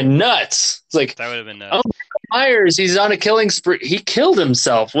would have been nuts. It's like that would have been nuts. Myers, he's on a killing spree. He killed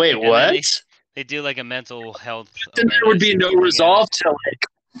himself. Wait, And what? then they do like a mental health Then there would be no resolve to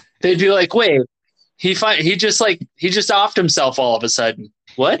like. They'd be like, wait, he just offed himself all of a sudden.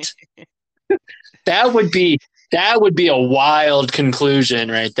 What? That would be a wild conclusion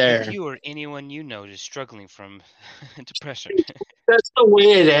right there. If you or anyone you know is struggling from depression. That's the way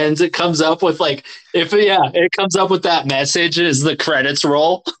it ends. It comes up with like it comes up with that message as the credits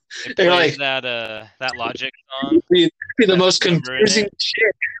roll. It They're plays like that Logic song. be the most confusing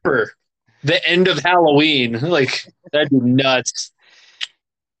shit ever. The end of Halloween. Like that'd be nuts.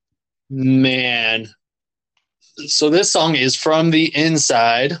 Man. So this song is From the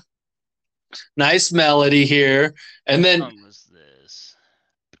Inside. Nice melody here. And then what song was this?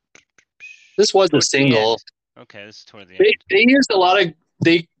 This was a single. Okay, this is toward the end. They used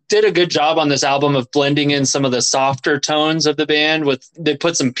they did a good job on this album of blending in some of the softer tones of the band they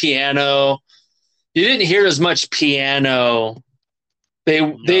put some piano. You didn't hear as much piano. They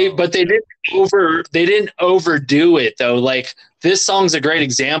didn't overdo it though. Like this song's a great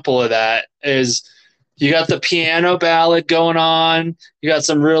example of that. Is you got the piano ballad going on, you got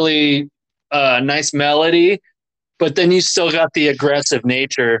some really nice melody, but then you still got the aggressive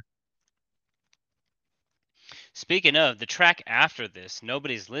nature. Speaking of the track after this,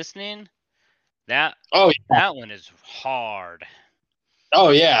 Nobody's Listening. That one is hard. Oh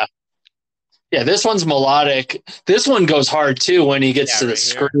yeah. Yeah, this one's melodic. This one goes hard too when he gets to the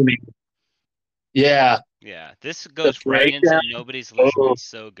screaming. Yeah. Yeah, this goes right into Nobody's Listening.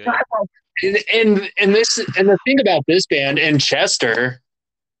 So good. And the thing about this band and Chester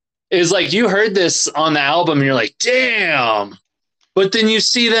is like you heard this on the album and you're like, damn. But then you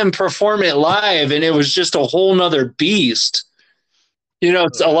see them perform it live and it was just a whole nother beast. You know,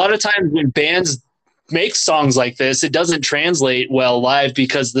 it's a lot of times when bands make songs like this, it doesn't translate well live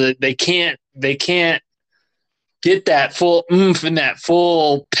because they can't get that full oomph and that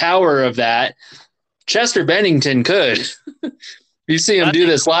full power of that. Chester Bennington could. You see him do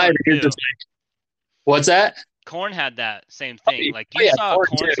this live, and you're just like, what's that? Korn had that same thing. Like you saw a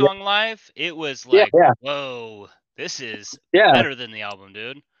Korn song live, it was like, whoa, this is better than the album,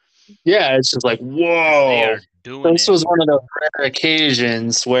 dude. Yeah, it's just like, whoa. They are doing this was one of those rare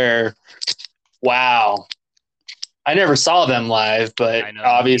occasions where, wow. I never saw them live, but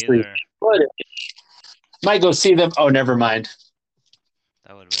obviously might go see them. Oh, never mind.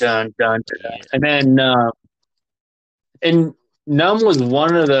 That would have been done. And then and Numb was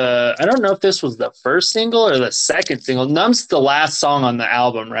one of the, I don't know if this was the first single or the second single. Numb's the last song on the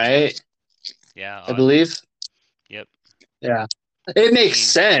album, right? Yeah. I believe. Yep. Yeah. It makes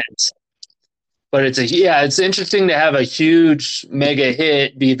sense. But it's interesting to have a huge mega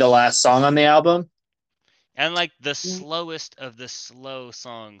hit be the last song on the album. And like the slowest of the slow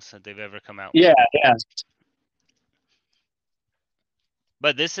songs that they've ever come out with. Yeah.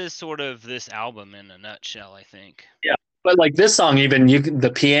 But this is sort of this album in a nutshell, I think. Yeah. But like this song, even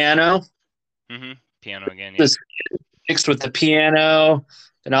the piano. Mm-hmm. Piano again. Yeah. Mixed with the piano.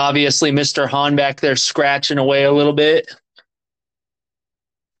 And obviously Mr. Hahn back there scratching away a little bit.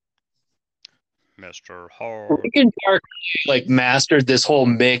 Mr. Hahn. Linkin Park like mastered this whole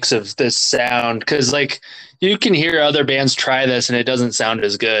mix of this sound because like you can hear other bands try this and it doesn't sound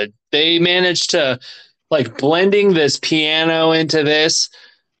as good. They managed to like blending this piano into this,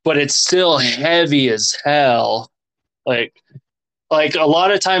 but it's still heavy as hell. Like a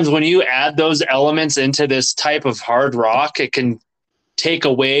lot of times when you add those elements into this type of hard rock, it can take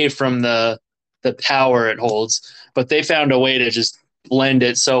away from the power it holds. But they found a way to just blend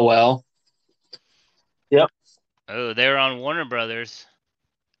it so well. Yep. Oh, they're on Warner Brothers.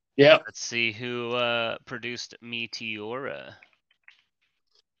 Yep. Let's see who produced Meteora.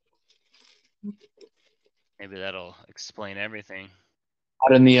 Maybe that'll explain everything.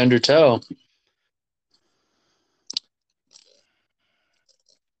 Out in the Undertow.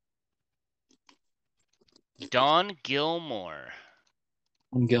 Don Gilmore.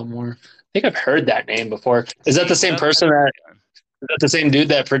 I think I've heard that name before. Is that the same person is that the same dude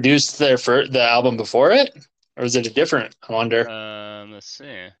that produced the album before it? Or is it a different? I wonder. Let's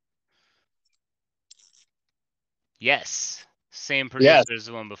see. Yes. Same producer as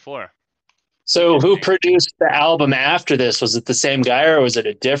the one before. So who produced the album after this? Was it the same guy or was it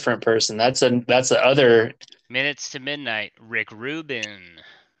a different person? That's the other. Minutes to Midnight, Rick Rubin.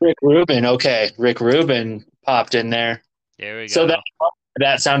 Okay. Rick Rubin popped in there. There we go. So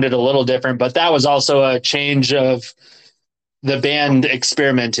that sounded a little different, but that was also a change of the band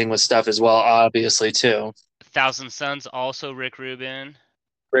experimenting with stuff as well, obviously, too. Thousand Suns, also Rick Rubin.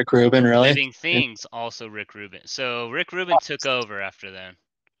 Rick Rubin, really? Living Things, also Rick Rubin. So Rick Rubin took over after then.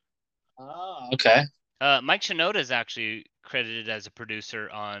 Oh, okay. Mike Shinoda is actually credited as a producer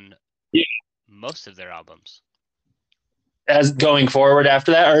on most of their albums. As going forward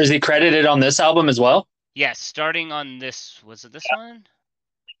after that, or is he credited on this album as well? Yes, starting on this. Was it this one?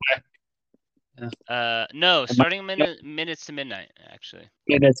 Yeah. No, starting Minutes to Midnight, actually.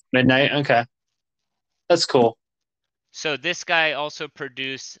 Minutes Midnight. Okay, that's cool. So this guy also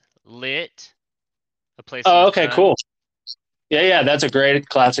produced Lit, A Place in Oh, the okay, Sun. cool. Yeah, that's a great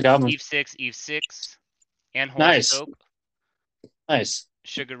classic album. Eve 6, and Nice. Horoscope. Nice.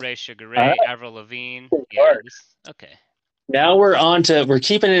 Sugar Ray, Right. Avril Lavigne. Yeah, okay. Now we're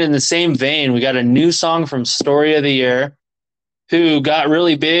keeping it in the same vein. We got a new song from Story of the Year, who got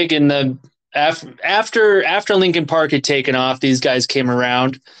really big in the after Linkin Park had taken off. These guys came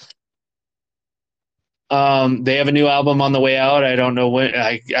around. They have a new album on the way out. I don't know when.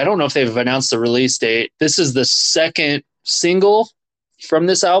 I don't know if they've announced the release date. This is the second single from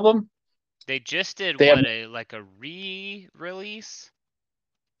this album. They just did a re-release?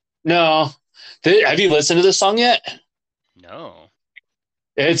 No. Have you listened to this song yet? No.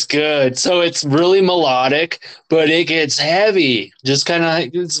 It's good. So it's really melodic, but it gets heavy. Just kind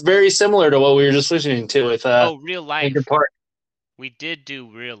of, it's very similar to what we were just listening to with Real Life. Linkin Park. We did do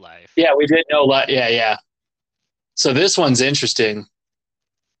Real Life. Yeah, we did know a lot. Yeah. So this one's interesting.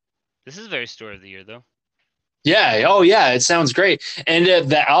 This is very Story of the Year, though. Yeah. Oh, yeah. It sounds great. And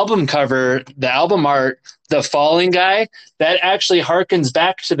the album cover, the album art, the falling guy, that actually harkens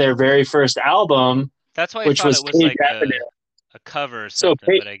back to their very first album. That's why I thought it was like a cover or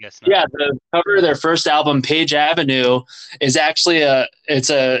something, but I guess not. Yeah, the cover of their first album, Page Avenue, is actually it's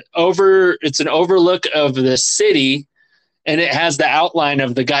an overlook of the city, and it has the outline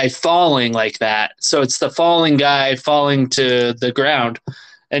of the guy falling like that. So it's the falling guy falling to the ground.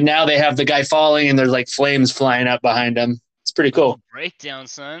 And now they have the guy falling, and there's like flames flying up behind him. It's pretty cool. Breakdown,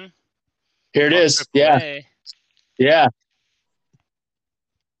 son. Here it is. Yeah. Yeah.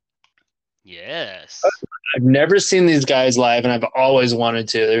 Yes. I've never seen these guys live, and I've always wanted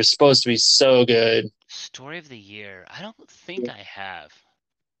to. They're supposed to be so good. Story of the Year. I don't think I have.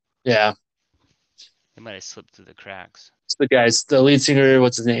 Yeah. They might have slipped through the cracks. It's the guys, the lead singer,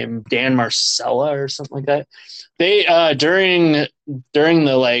 what's his name? Dan Marcella or something like that. They during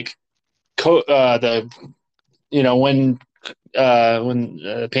the like the when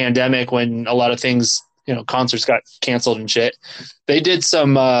the pandemic, when a lot of things, concerts got canceled and shit, they did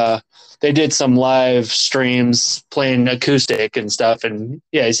some live streams playing acoustic and stuff, and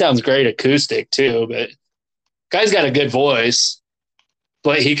yeah, he sounds great acoustic too, but guy's got a good voice,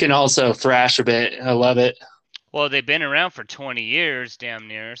 but he can also thrash a bit. I love it. Well, they've been around for 20 years, damn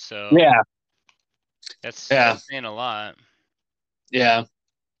near, so yeah, that's saying a lot. Yeah.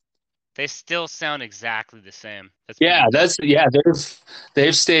 They still sound exactly the same.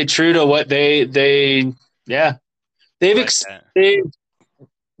 They've stayed true to what they've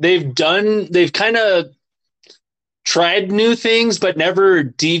kind of tried new things, but never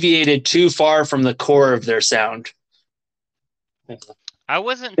deviated too far from the core of their sound. I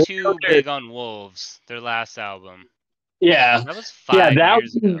wasn't too big on Wolves, their last album. Yeah. That was 5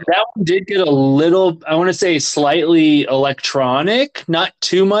 years ago. That one did get a little, I want to say slightly electronic, not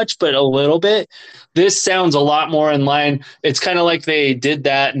too much, but a little bit. This sounds a lot more in line. It's kind of like they did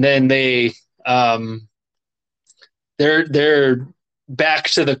that, and then they're back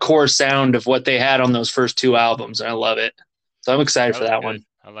to the core sound of what they had on those first two albums, and I love it. So I'm excited for that one.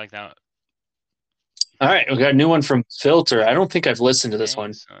 I like that. All right, we got a new one from Filter. I don't think I've listened to this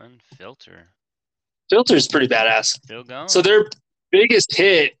one. Son. Filter is pretty badass. Still going. So their biggest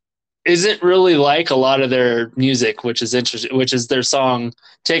hit isn't really like a lot of their music, which is interesting, which is their song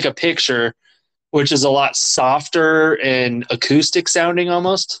Take a Picture, which is a lot softer and acoustic sounding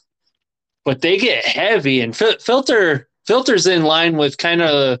almost. But they get heavy, and Filter's in line with kind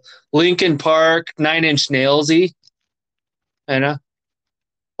of Linkin Park, 9 Inch Nails-y. I know.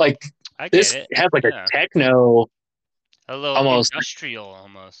 Like this has like a techno, a little almost industrial,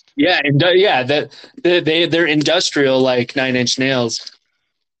 almost. Yeah, they're industrial like 9 Inch Nails.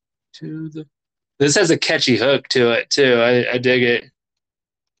 This has a catchy hook to it too. I dig it.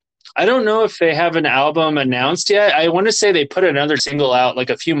 I don't know if they have an album announced yet. I want to say they put another single out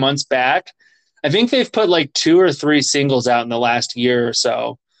like a few months back. I think they've put like 2 or 3 singles out in the last year or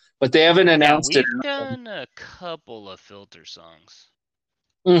so, but they haven't announced it. We've done a couple of Filter songs.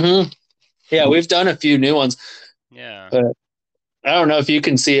 Mm-hmm. Yeah, we've done a few new ones. Yeah. But I don't know if you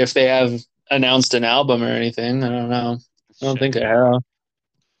can see if they have announced an album or anything. I don't know. I don't think they have.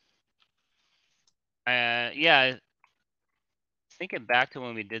 Yeah. Thinking back to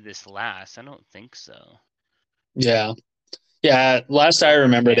when we did this last, I don't think so. Yeah. Yeah, last I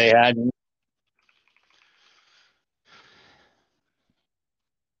remember they had.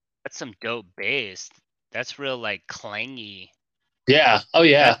 That's some dope bass. That's real like clangy. Yeah. Oh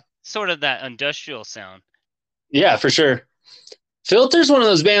yeah. That's sort of that industrial sound. Yeah, for sure. Filter's one of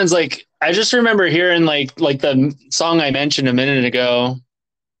those bands. Like I just remember hearing like the song I mentioned a minute ago.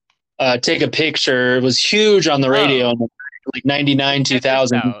 Take a Picture. It was huge on the radio in like 99, Check this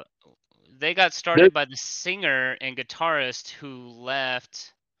 2000. out. They got started by the singer and guitarist who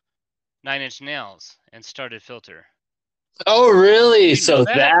left Nine Inch Nails and started Filter. Oh, really? You So know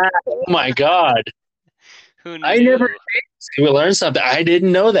that? oh my God. Who I knew? never we learned something. I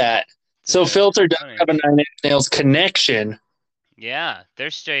didn't know that. So Dude, Filter does funny. have a Nine Inch Nails connection. Yeah,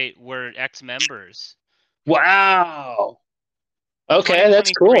 were ex-members. Wow. Okay,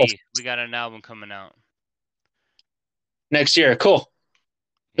 that's cool. We got an album coming out. Next year. Cool.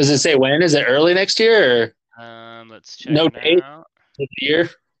 Does Yeah. it say when? Is it early next year? Let's check No it date? out. Year?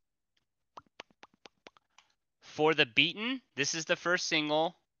 For the Beaten, this is the first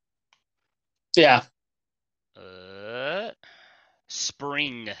single. Yeah.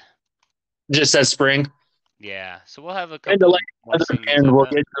 Spring. Just says spring. Yeah, so we'll have a couple more singles. And we'll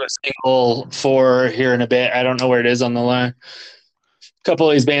get to a single for here in a bit. I don't know where it is on the line. A couple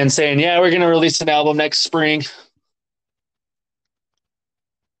of these bands saying, yeah, we're going to release an album next spring.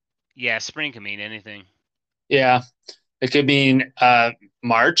 Yeah, spring can mean anything. Yeah. It could mean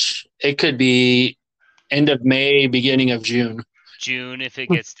March. It could be end of May, beginning of June. June, if it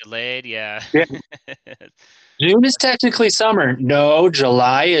gets delayed, yeah. June is technically summer. No,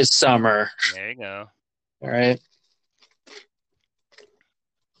 July is summer. There you go. All right.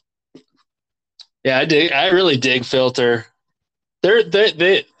 Yeah, I really dig Filter.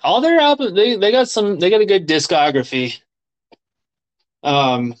 All their albums they got a good discography.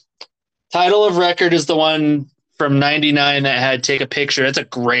 Title of Record is the one from '99 that had Take a Picture. It's a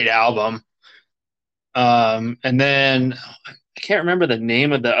great album. And then I can't remember the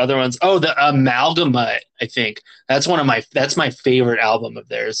name of the other ones. Oh, the Amalgamate, I think. That's my favorite album of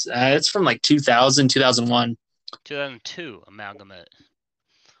theirs. It's from like 2000, 2001. 2002, Amalgamate.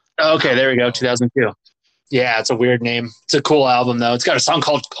 Okay, there we go. 2002. Yeah, it's a weird name. It's a cool album though. It's got a song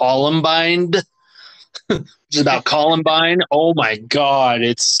called Columbine, which is about Columbine. Oh my God,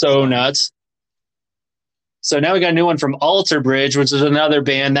 it's so nuts. So now we got a new one from Alter Bridge, which is another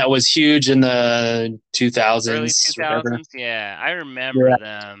band that was huge in the 2000s. Early 2000s, yeah. I remember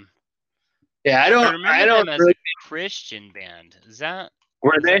them. Yeah, I don't them as a Christian band. Is that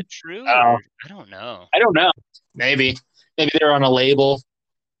true? I don't know. I don't know. Maybe they're on a label.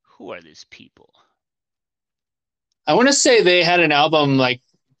 Who are these people? I want to say they had an album like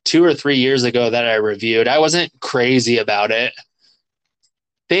 2 or 3 years ago that I reviewed. I wasn't crazy about it.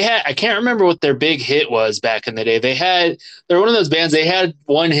 I can't remember what their big hit was back in the day. They're one of those bands. They had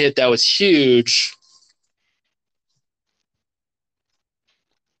one hit that was huge.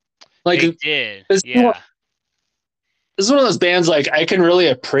 Like they did. This is one of those bands. Like I can really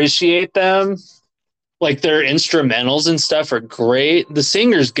appreciate them. Like their instrumentals and stuff are great. The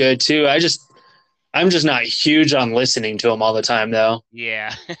singer's good too. I'm just not huge on listening to them all the time though.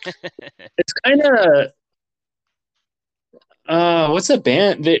 Yeah. It's kind of what's a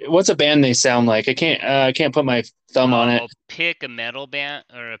band they sound like? I can't put my thumb on it. Pick a metal band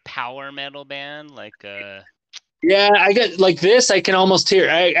or a power metal band like Yeah, I get like this. I can almost hear.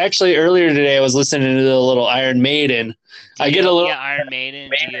 I actually earlier today I was listening to the little Iron Maiden. I get a little Iron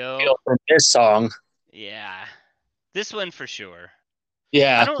Maiden feel from this song. Yeah, this one for sure.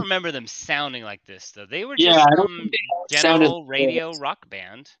 Yeah, I don't remember them sounding like this though. They were just some general radio rock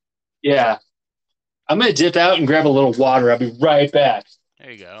band. Yeah, I'm gonna dip out and grab a little water. I'll be right back.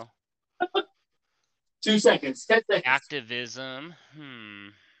 There you go. 2 seconds. 10 seconds. Activism.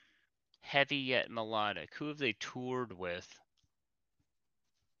 Heavy yet melodic. Who have they toured with?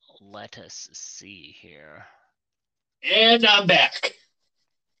 Let us see here. And I'm back.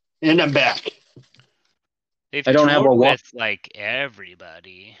 They've toured with like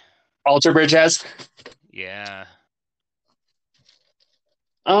everybody. Alter Bridge has? Yeah.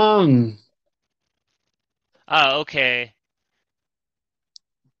 Oh, okay.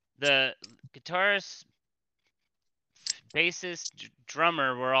 The guitarist, bassist,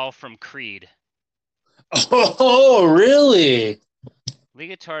 drummer were all from Creed. Oh, really?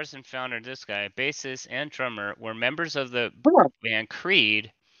 Lead guitarist and founder, this guy, bassist and drummer, were members of the band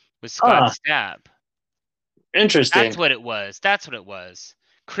Creed with Scott Stapp. Interesting. That's what it was.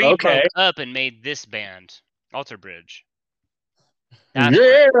 Creed broke up and made this band, Alter Bridge.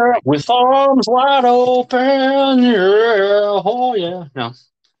 With arms wide open. Yeah. Oh, yeah. No.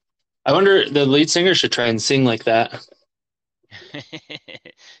 I wonder, the lead singer should try and sing like that.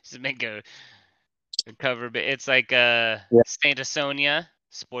 Just make a cover, but it's like Saint Sonia.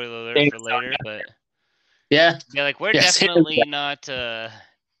 Spoiler alert for later, but yeah, like we're yes, definitely not.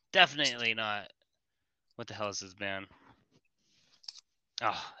 Definitely not. What the hell is this band?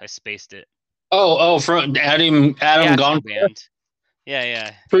 Oh, I spaced it. Oh, from Adam Gone band.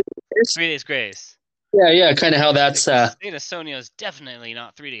 Yeah. 3 Days Grace. Yeah, kind of how that's. State of Sonia is definitely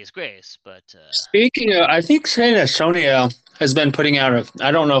not 3 Days Grace, but. Speaking of, I think State of Sonia has been putting out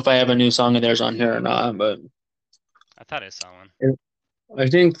I don't know if I have a new song of theirs on here or not, but. I thought I saw one. I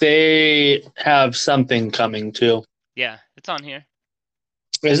think they have something coming too. Yeah, it's on here.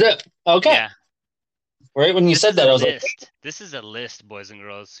 Is it? Okay. Yeah. Right when you said that, I was like, this is a list, boys and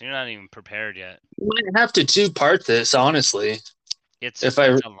girls. You're not even prepared yet. You might have to two-part this, honestly. It's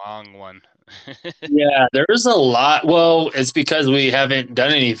a long one. Yeah, there's a lot. Well, it's because we haven't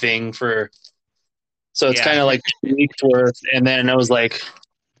done anything for. So it's kind of like 2 weeks worth. And then I was like,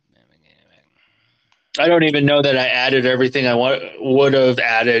 I don't even know that I added everything I would have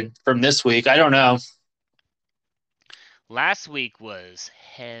added from this week. I don't know. Last week was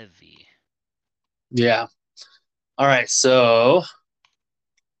heavy. Yeah. All right. So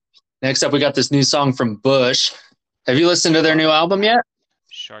next up, we got this new song from Bush. Have you listened to their new album yet?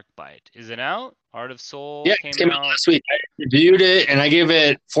 Shark Bite. Is it out? Heart of Soul came out last week. I reviewed it and I gave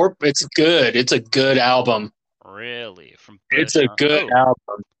it 4. It's good. It's a good album. Really? From Bush, it's a good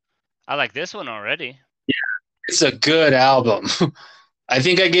album. I like this one already. Yeah, it's a good album. I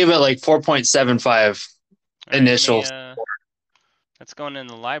think I gave it like 4.75 initial. That's going in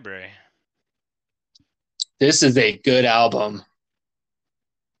the library. This is a good album.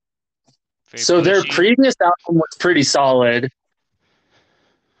 So their previous album was pretty solid.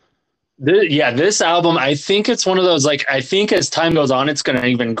 This album, I think it's one of those, like, I think as time goes on, it's going to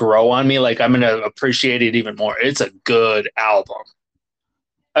even grow on me. Like, I'm going to appreciate it even more. It's a good album.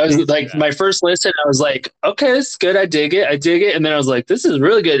 I was like, my first listen, I was like, okay, it's good. I dig it. And then I was like, this is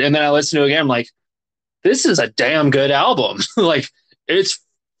really good. And then I listened to it again. I'm like, this is a damn good album. Like, this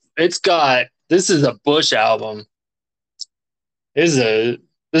is a Bush album.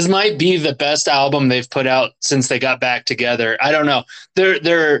 This might be the best album they've put out since they got back together. I don't know.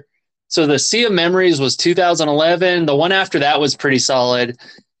 So the Sea of Memories was 2011. The one after that was pretty solid.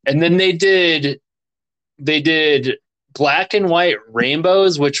 And then they did Black and White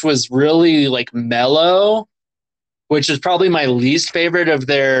Rainbows, which was really like mellow, which is probably my least favorite of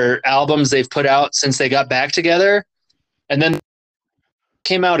their albums they've put out since they got back together. And then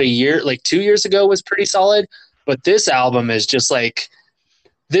came out 2 years ago was pretty solid. But this album is just like,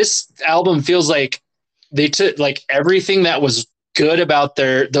 this album feels like they took like everything that was good about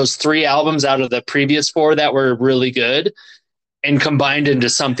those 3 albums out of the previous 4 that were really good and combined into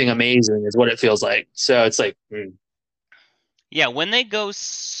something amazing is what it feels like. So it's like, Yeah, when they go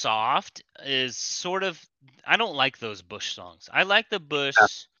soft is sort of, I don't like those Bush songs. I like the Bush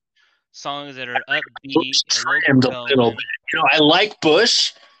songs that are upbeat, trimmed a little bit. I like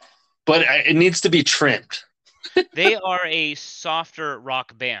Bush, but it needs to be trimmed. They are a softer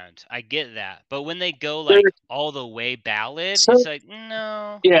rock band. I get that. But when they go like all the way ballad, it's like,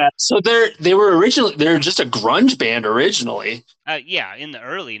 no. Yeah, so they were just a grunge band originally. Yeah, in the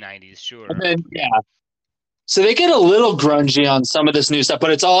early 90s, sure. And then, so they get a little grungy on some of this new stuff,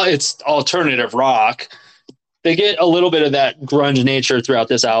 but it's alternative rock. They get a little bit of that grunge nature throughout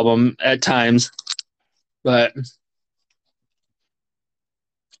this album at times. But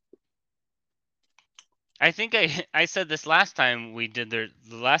I think I said this last time we did the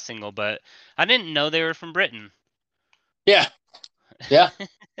last single, but I didn't know they were from Britain. Yeah. That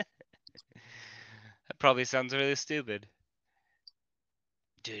probably sounds really stupid.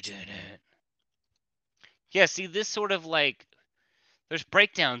 Yeah, see, this sort of like, there's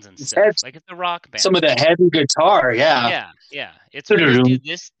breakdowns and stuff. Like it's a rock band. Some of the heavy guitar, yeah. Yeah. It's when they do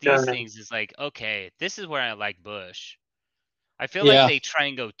these things is like, okay, this is where I like Bush. I feel like they try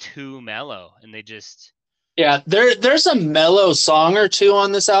and go too mellow and they just... Yeah, there's a mellow song or two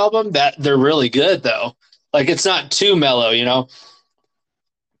on this album that they're really good, though. Like, it's not too mellow,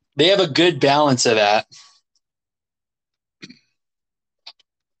 They have a good balance of that.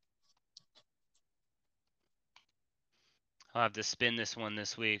 I'll have to spin this one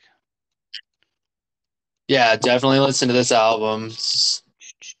this week. Yeah, definitely listen to this album. This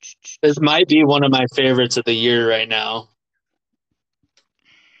might be one of my favorites of the year right now.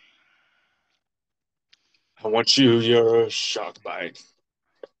 I want your Shark Bite.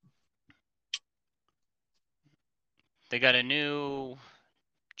 They got a new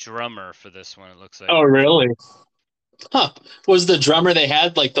drummer for this one, it looks like. Oh, really? Huh. Was the drummer they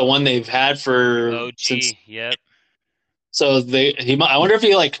had like the one they've had for... OG, yep. So I wonder if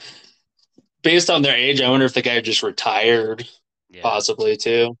he, like, based on their age, I wonder if the guy just retired. Yeah. possibly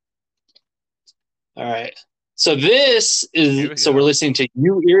too. All right. So this is we're listening to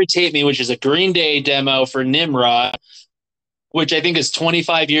 "You Irritate Me," which is a Green Day demo for Nimrod, which I think is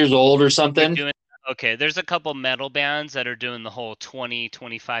 25 years old or something. Okay, there's a couple metal bands that are doing the whole 20,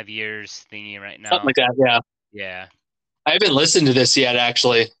 25 years thingy right now. Something like that, yeah. Yeah. I haven't listened to this yet,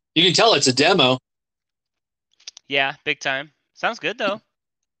 actually. You can tell it's a demo. Yeah, big time. Sounds good, though.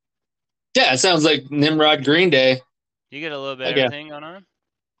 Yeah, it sounds like Nimrod Green Day. You get a little bit of everything going on.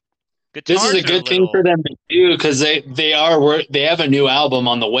 This is a good thing for them to do because they have a new album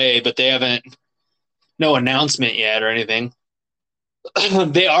on the way, but they haven't no announcement yet or anything.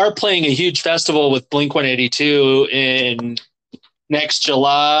 They are playing a huge festival with Blink-182 in next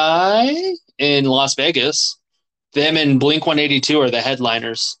July in Las Vegas. Them and Blink-182 are the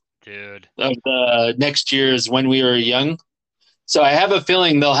headliners. Dude. Of the next year's When We Were Young. So I have a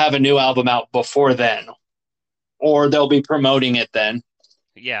feeling they'll have a new album out before then. Or they'll be promoting it then.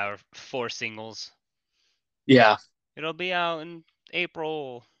 Yeah, or 4 singles. Yeah. It'll be out in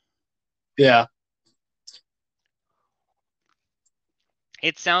April. Yeah.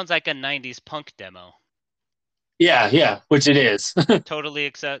 It sounds like a 90s punk demo. Yeah, which it is. Totally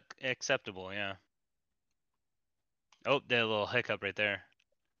acceptable, yeah. Oh, there's a little hiccup right there.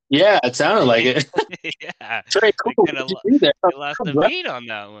 Yeah, it sounded like it. Yeah. Very cool. They lost the beat on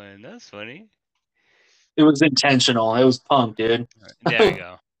that one. That's funny. It was intentional. It was punk, dude. There you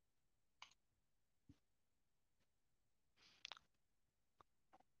go.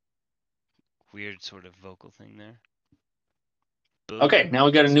 Weird sort of vocal thing there. Boom. Okay, now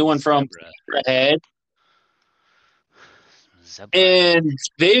we got a new one from Zebrahead. And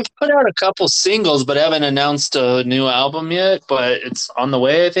they've put out a couple singles, but haven't announced a new album yet. But it's on the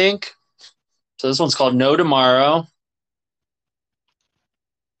way, I think. So this one's called No Tomorrow.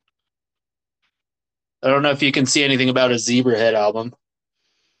 I don't know if you can see anything about a Zebrahead album.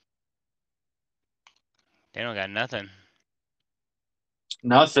 They don't got nothing.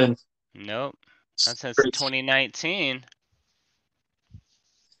 Nothing. Nope. Not since 2019.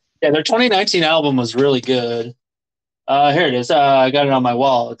 Yeah, their 2019 album was really good. Here it is. I got it on my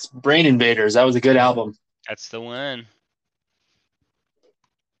wall. It's Brain Invaders. That was a good album. That's the one.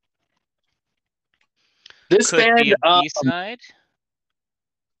 This Could band, be a B-side.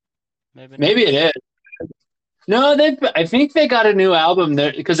 Maybe it is. No, I think they got a new album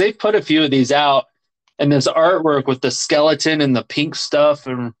there because they put a few of these out, and this artwork with the skeleton and the pink stuff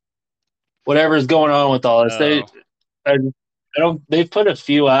and whatever's going on with all this. They've put a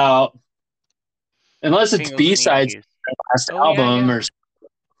few out, unless it's B-sides from their last album or.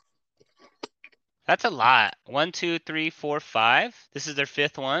 That's a lot. 1, 2, 3, 4, 5. This is their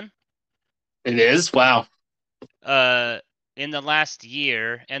 5th one. It is? Wow. In the last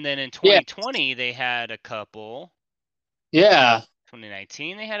year, and then in 2020 they had a couple. Yeah.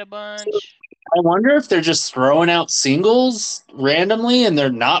 2019 they had a bunch. I wonder if they're just throwing out singles randomly and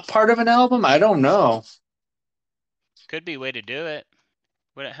they're not part of an album. I don't know. Could be a way to do it.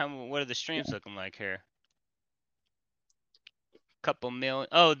 What are the streams looking like here? Couple million.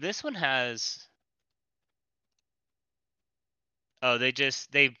 Oh, this one has. Oh, they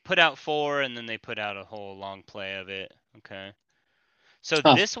put out 4 and then they put out a whole long play of it. Okay. So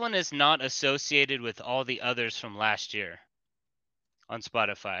this one is not associated with all the others from last year on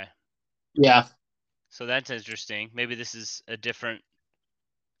Spotify. Yeah. So that's interesting. Maybe this is a different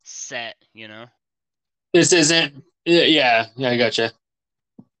set, you know? This isn't. Yeah, I gotcha.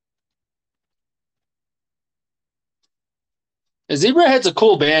 Zebrahead's a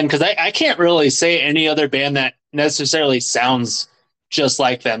cool band because I can't really say any other band that necessarily sounds just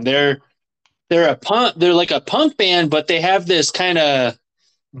like them. They're a punk. They're like a punk band, but they have this kind of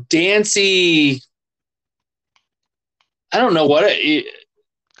dancey. I don't know what it.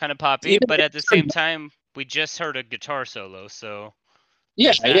 Kind of poppy, but at the same time, we just heard a guitar solo, so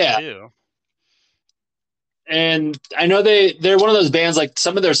yeah. Too. And I know they're one of those bands. Like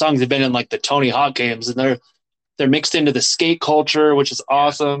some of their songs have been in like the Tony Hawk games, and they're mixed into the skate culture, which is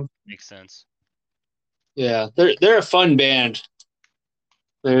awesome. Makes sense. Yeah, they're a fun band.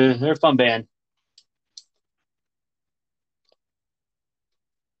 They're a fun band.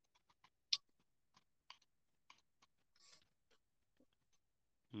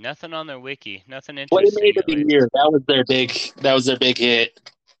 Nothing on their wiki. Nothing interesting. What made of the year? That was their big hit.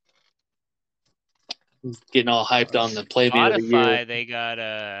 Getting all hyped on the Playmate of the year. Spotify, they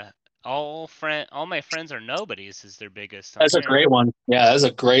got all my friends are nobodies is their biggest. That's a great one. Yeah, that's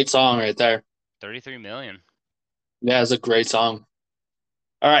a great song right there. 33 million. Yeah, that's a great song.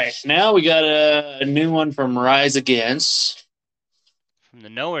 All right, now we got a new one from Rise Against. From the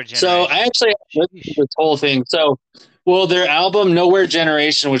Nowhere generation. So I actually listened to this whole thing. So Well, their album Nowhere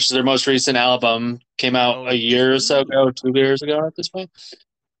Generation, which is their most recent album, came out a year or so ago, 2 years ago at this point.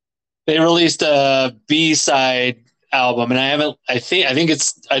 They released a B-side album, and I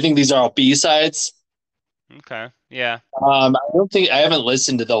think these are all B-sides. Okay. Yeah. I haven't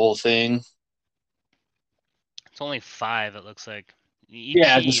listened to the whole thing. It's only 5, it looks like.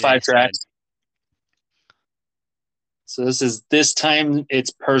 Yeah, EP, just they 5 said. tracks. So this time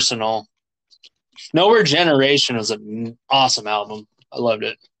it's personal. Nowhere Generation was an awesome album. I loved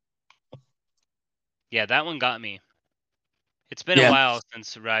it. Yeah, that one got me. It's been a while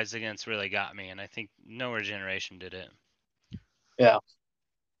since Rise Against really got me, and I think Nowhere Generation did it. Yeah.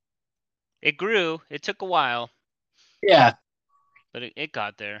 It grew. It took a while. Yeah. But it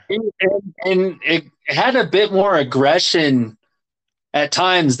got there. And it had a bit more aggression at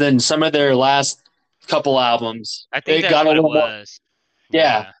times than some of their last couple albums. I think it that's got what a it little was. More,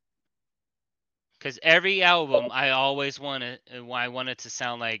 yeah. Because every album, I always wanted to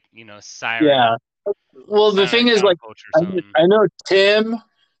sound like, Siren. Yeah. Well, the thing is, like, I know Tim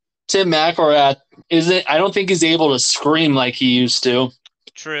McElrath isn't. I don't think he's able to scream like he used to.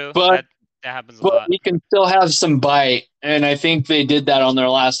 True, but that happens a lot. He can still have some bite, and I think they did that on their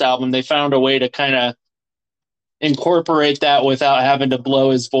last album. They found a way to kind of incorporate that without having to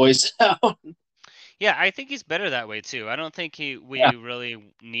blow his voice out. Yeah, I think he's better that way too. I don't think we really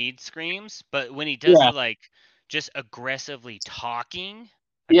need screams, but when he does the like just aggressively talking,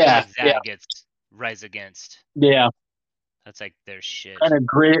 I feel like that gets Rise Against. Yeah. That's like their shit. Kind of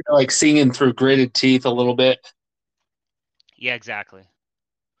grit, like singing through gritted teeth a little bit. Yeah, exactly.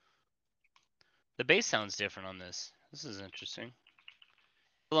 The bass sounds different on this. This is interesting.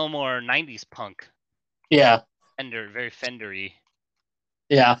 A little more 90s punk. Yeah. Very Fendery.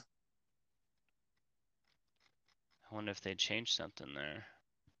 Yeah. I wonder if they changed something there.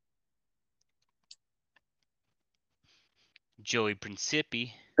 Joey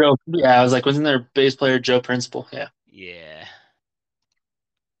Principi. Yeah, I was like, wasn't there bass player Joe Principal? Yeah. Yeah.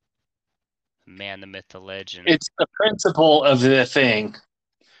 Man, the myth, the legend. It's the principle of the thing.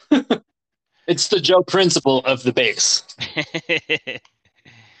 It's the Joe Principal of the bass.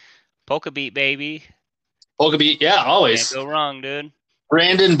 Polka beat, baby. Polka beat, yeah, always. Can't go wrong, dude.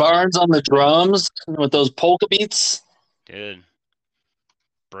 Brandon Barnes on the drums with those polka beats. Dude.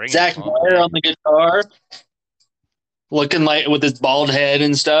 Zach Blair on the guitar. Looking like with his bald head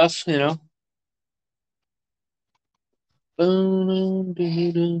and stuff, you know.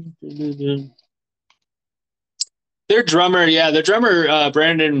 Their drummer,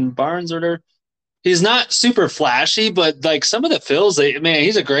 Brandon Barnes, he's not super flashy, but like some of the fills,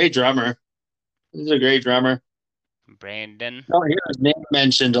 he's a great drummer. He's a great drummer. Brandon. I don't hear his name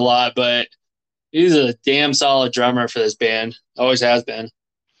mentioned a lot, but he's a damn solid drummer for this band. Always has been.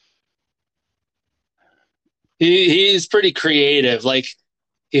 He's pretty creative. Like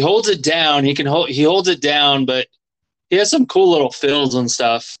he holds it down. He holds it down, but he has some cool little fills and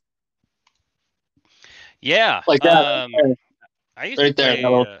stuff. Yeah, like that. I used to play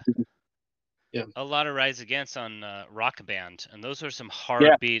a lot of Rise Against on Rock Band, and those are some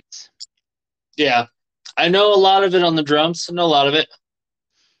hard beats. Yeah, I know a lot of it on the drums. I know a lot of it.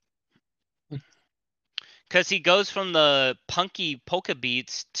 Because he goes from the punky polka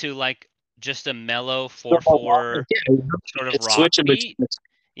beats to like just a mellow 4/4 sort of rock beat.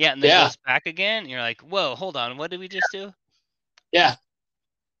 Yeah, and then goes back again. And you're like, whoa, hold on, what did we just do? Yeah.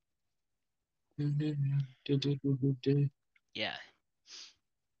 Yeah.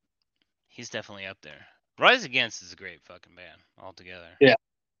 He's definitely up there. Rise Against is a great fucking band altogether. Yeah.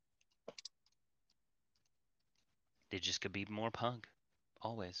 They just could be more punk.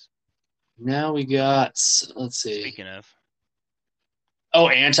 Always. Now we got, let's see. Speaking of. Oh,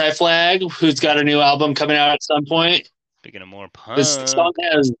 Anti-Flag, who's got a new album coming out at some point. Speaking of more punk. This song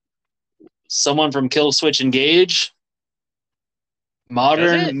has someone from Killswitch Engage.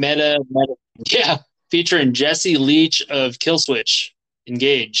 Modern meta. Yeah, featuring Jesse Leach of Killswitch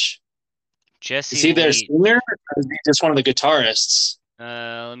Engage. Jesse Is he their singer or is he just one of the guitarists?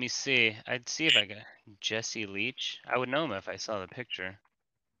 Let me see. I'd see if I got Jesse Leach. I would know him if I saw the picture.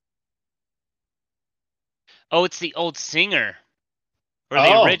 Oh, it's the old singer. Or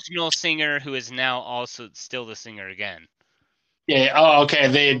the original singer who is now also still the singer again. Yeah. Oh, okay.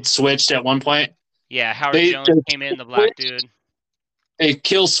 They had switched at one point. Yeah, Howard Jones came in, the black dude. They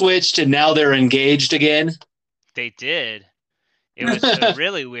kill switched and now they're engaged again. They did. It was a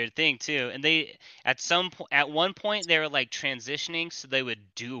really weird thing too. And they at one point they were like transitioning so they would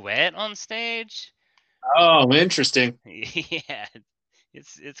duet on stage. Oh, interesting. Yeah.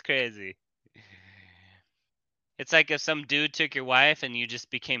 It's crazy. It's like if some dude took your wife and you just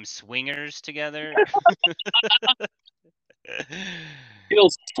became swingers together. He'll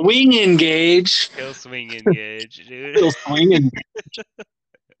swing engage. He'll swing engage, dude. He'll swing and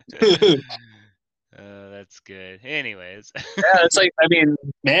That's good. Anyways. yeah, it's like, I mean,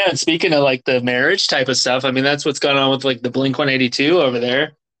 man, speaking of like the marriage type of stuff, I mean, that's what's going on with like the Blink 182 over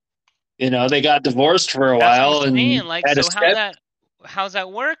there. You know, they got divorced for a That's while what I'm saying. and Like, had a so how's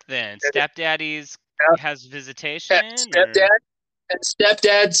that work then? Stepdaddy's has visitation, stepdad. And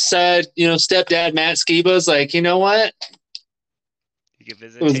stepdad said, stepdad Matt Skiba's like, you know what? You get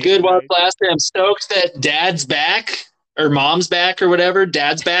It was good while it lasted. I'm stoked that dad's back or mom's back or whatever.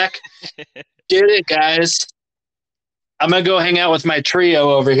 Dad's back. Get it, guys. I'm going to go hang out with my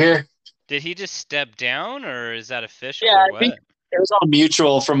trio over here. Did he just step down or is that official? Yeah, or what? I think it was all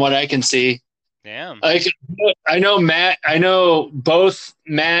mutual from what I can see. Damn. Like, I know both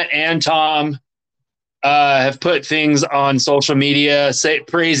Matt and Tom have put things on social media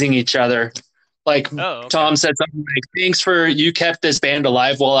praising each other. Like okay. Tom said something like, thanks for you kept this band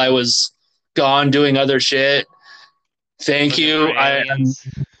alive while I was gone doing other shit. Thank you. I'm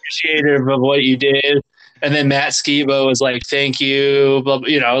appreciative of what you did. And then Matt Skiba was like, thank you.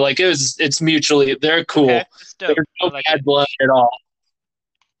 Like it's mutually, they're cool. Okay, there's no bad blood at all.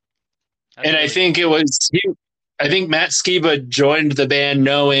 That's and really I think Matt Skiba joined the band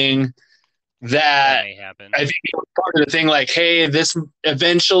knowing that may happen. I think it was part of the thing like, hey, this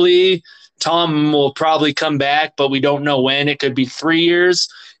eventually Tom will probably come back, but we don't know when. It could be 3 years.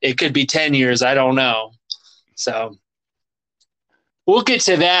 It could be 10 years. I don't know. So we'll get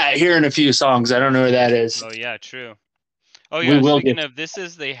to that here in a few songs. I don't know where that is. Oh, yeah, true. Oh, yeah, speaking of, this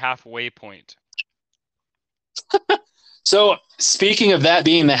is the halfway point. So speaking of that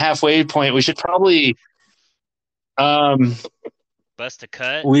being the halfway point, we should probably bust a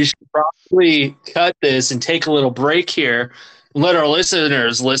cut. We should probably cut this and take a little break here. Let our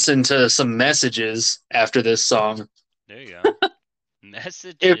listeners listen to some messages after this song. There you go.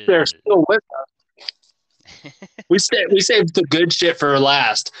 Messages. If they're still with us. we saved the good shit for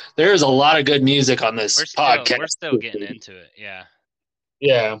last. There's a lot of good music on this podcast. We're still getting into it. Yeah.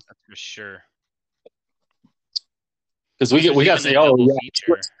 Yeah. That's for sure. Because we got to say, yeah.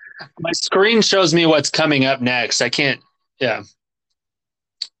 My screen shows me what's coming up next. I can't. Yeah.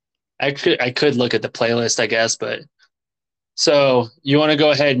 I could look at the playlist, I guess, but so you want to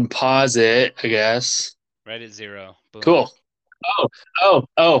go ahead and pause it, I guess. Right at 0. Boom. Cool.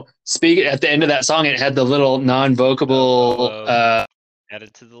 Oh. Speaking at the end of that song, it had the little non-vocable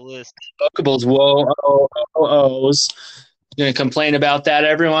added to the list. Vocables, ohs. You gonna complain about that,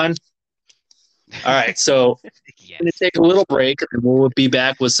 everyone? All right, so yes. I'm gonna take a little break and we'll be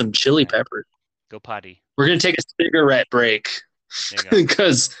back with some chili pepper. Go potty. We're gonna take a cigarette break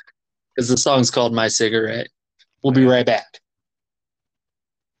because the song's called My Cigarette. We'll be right back.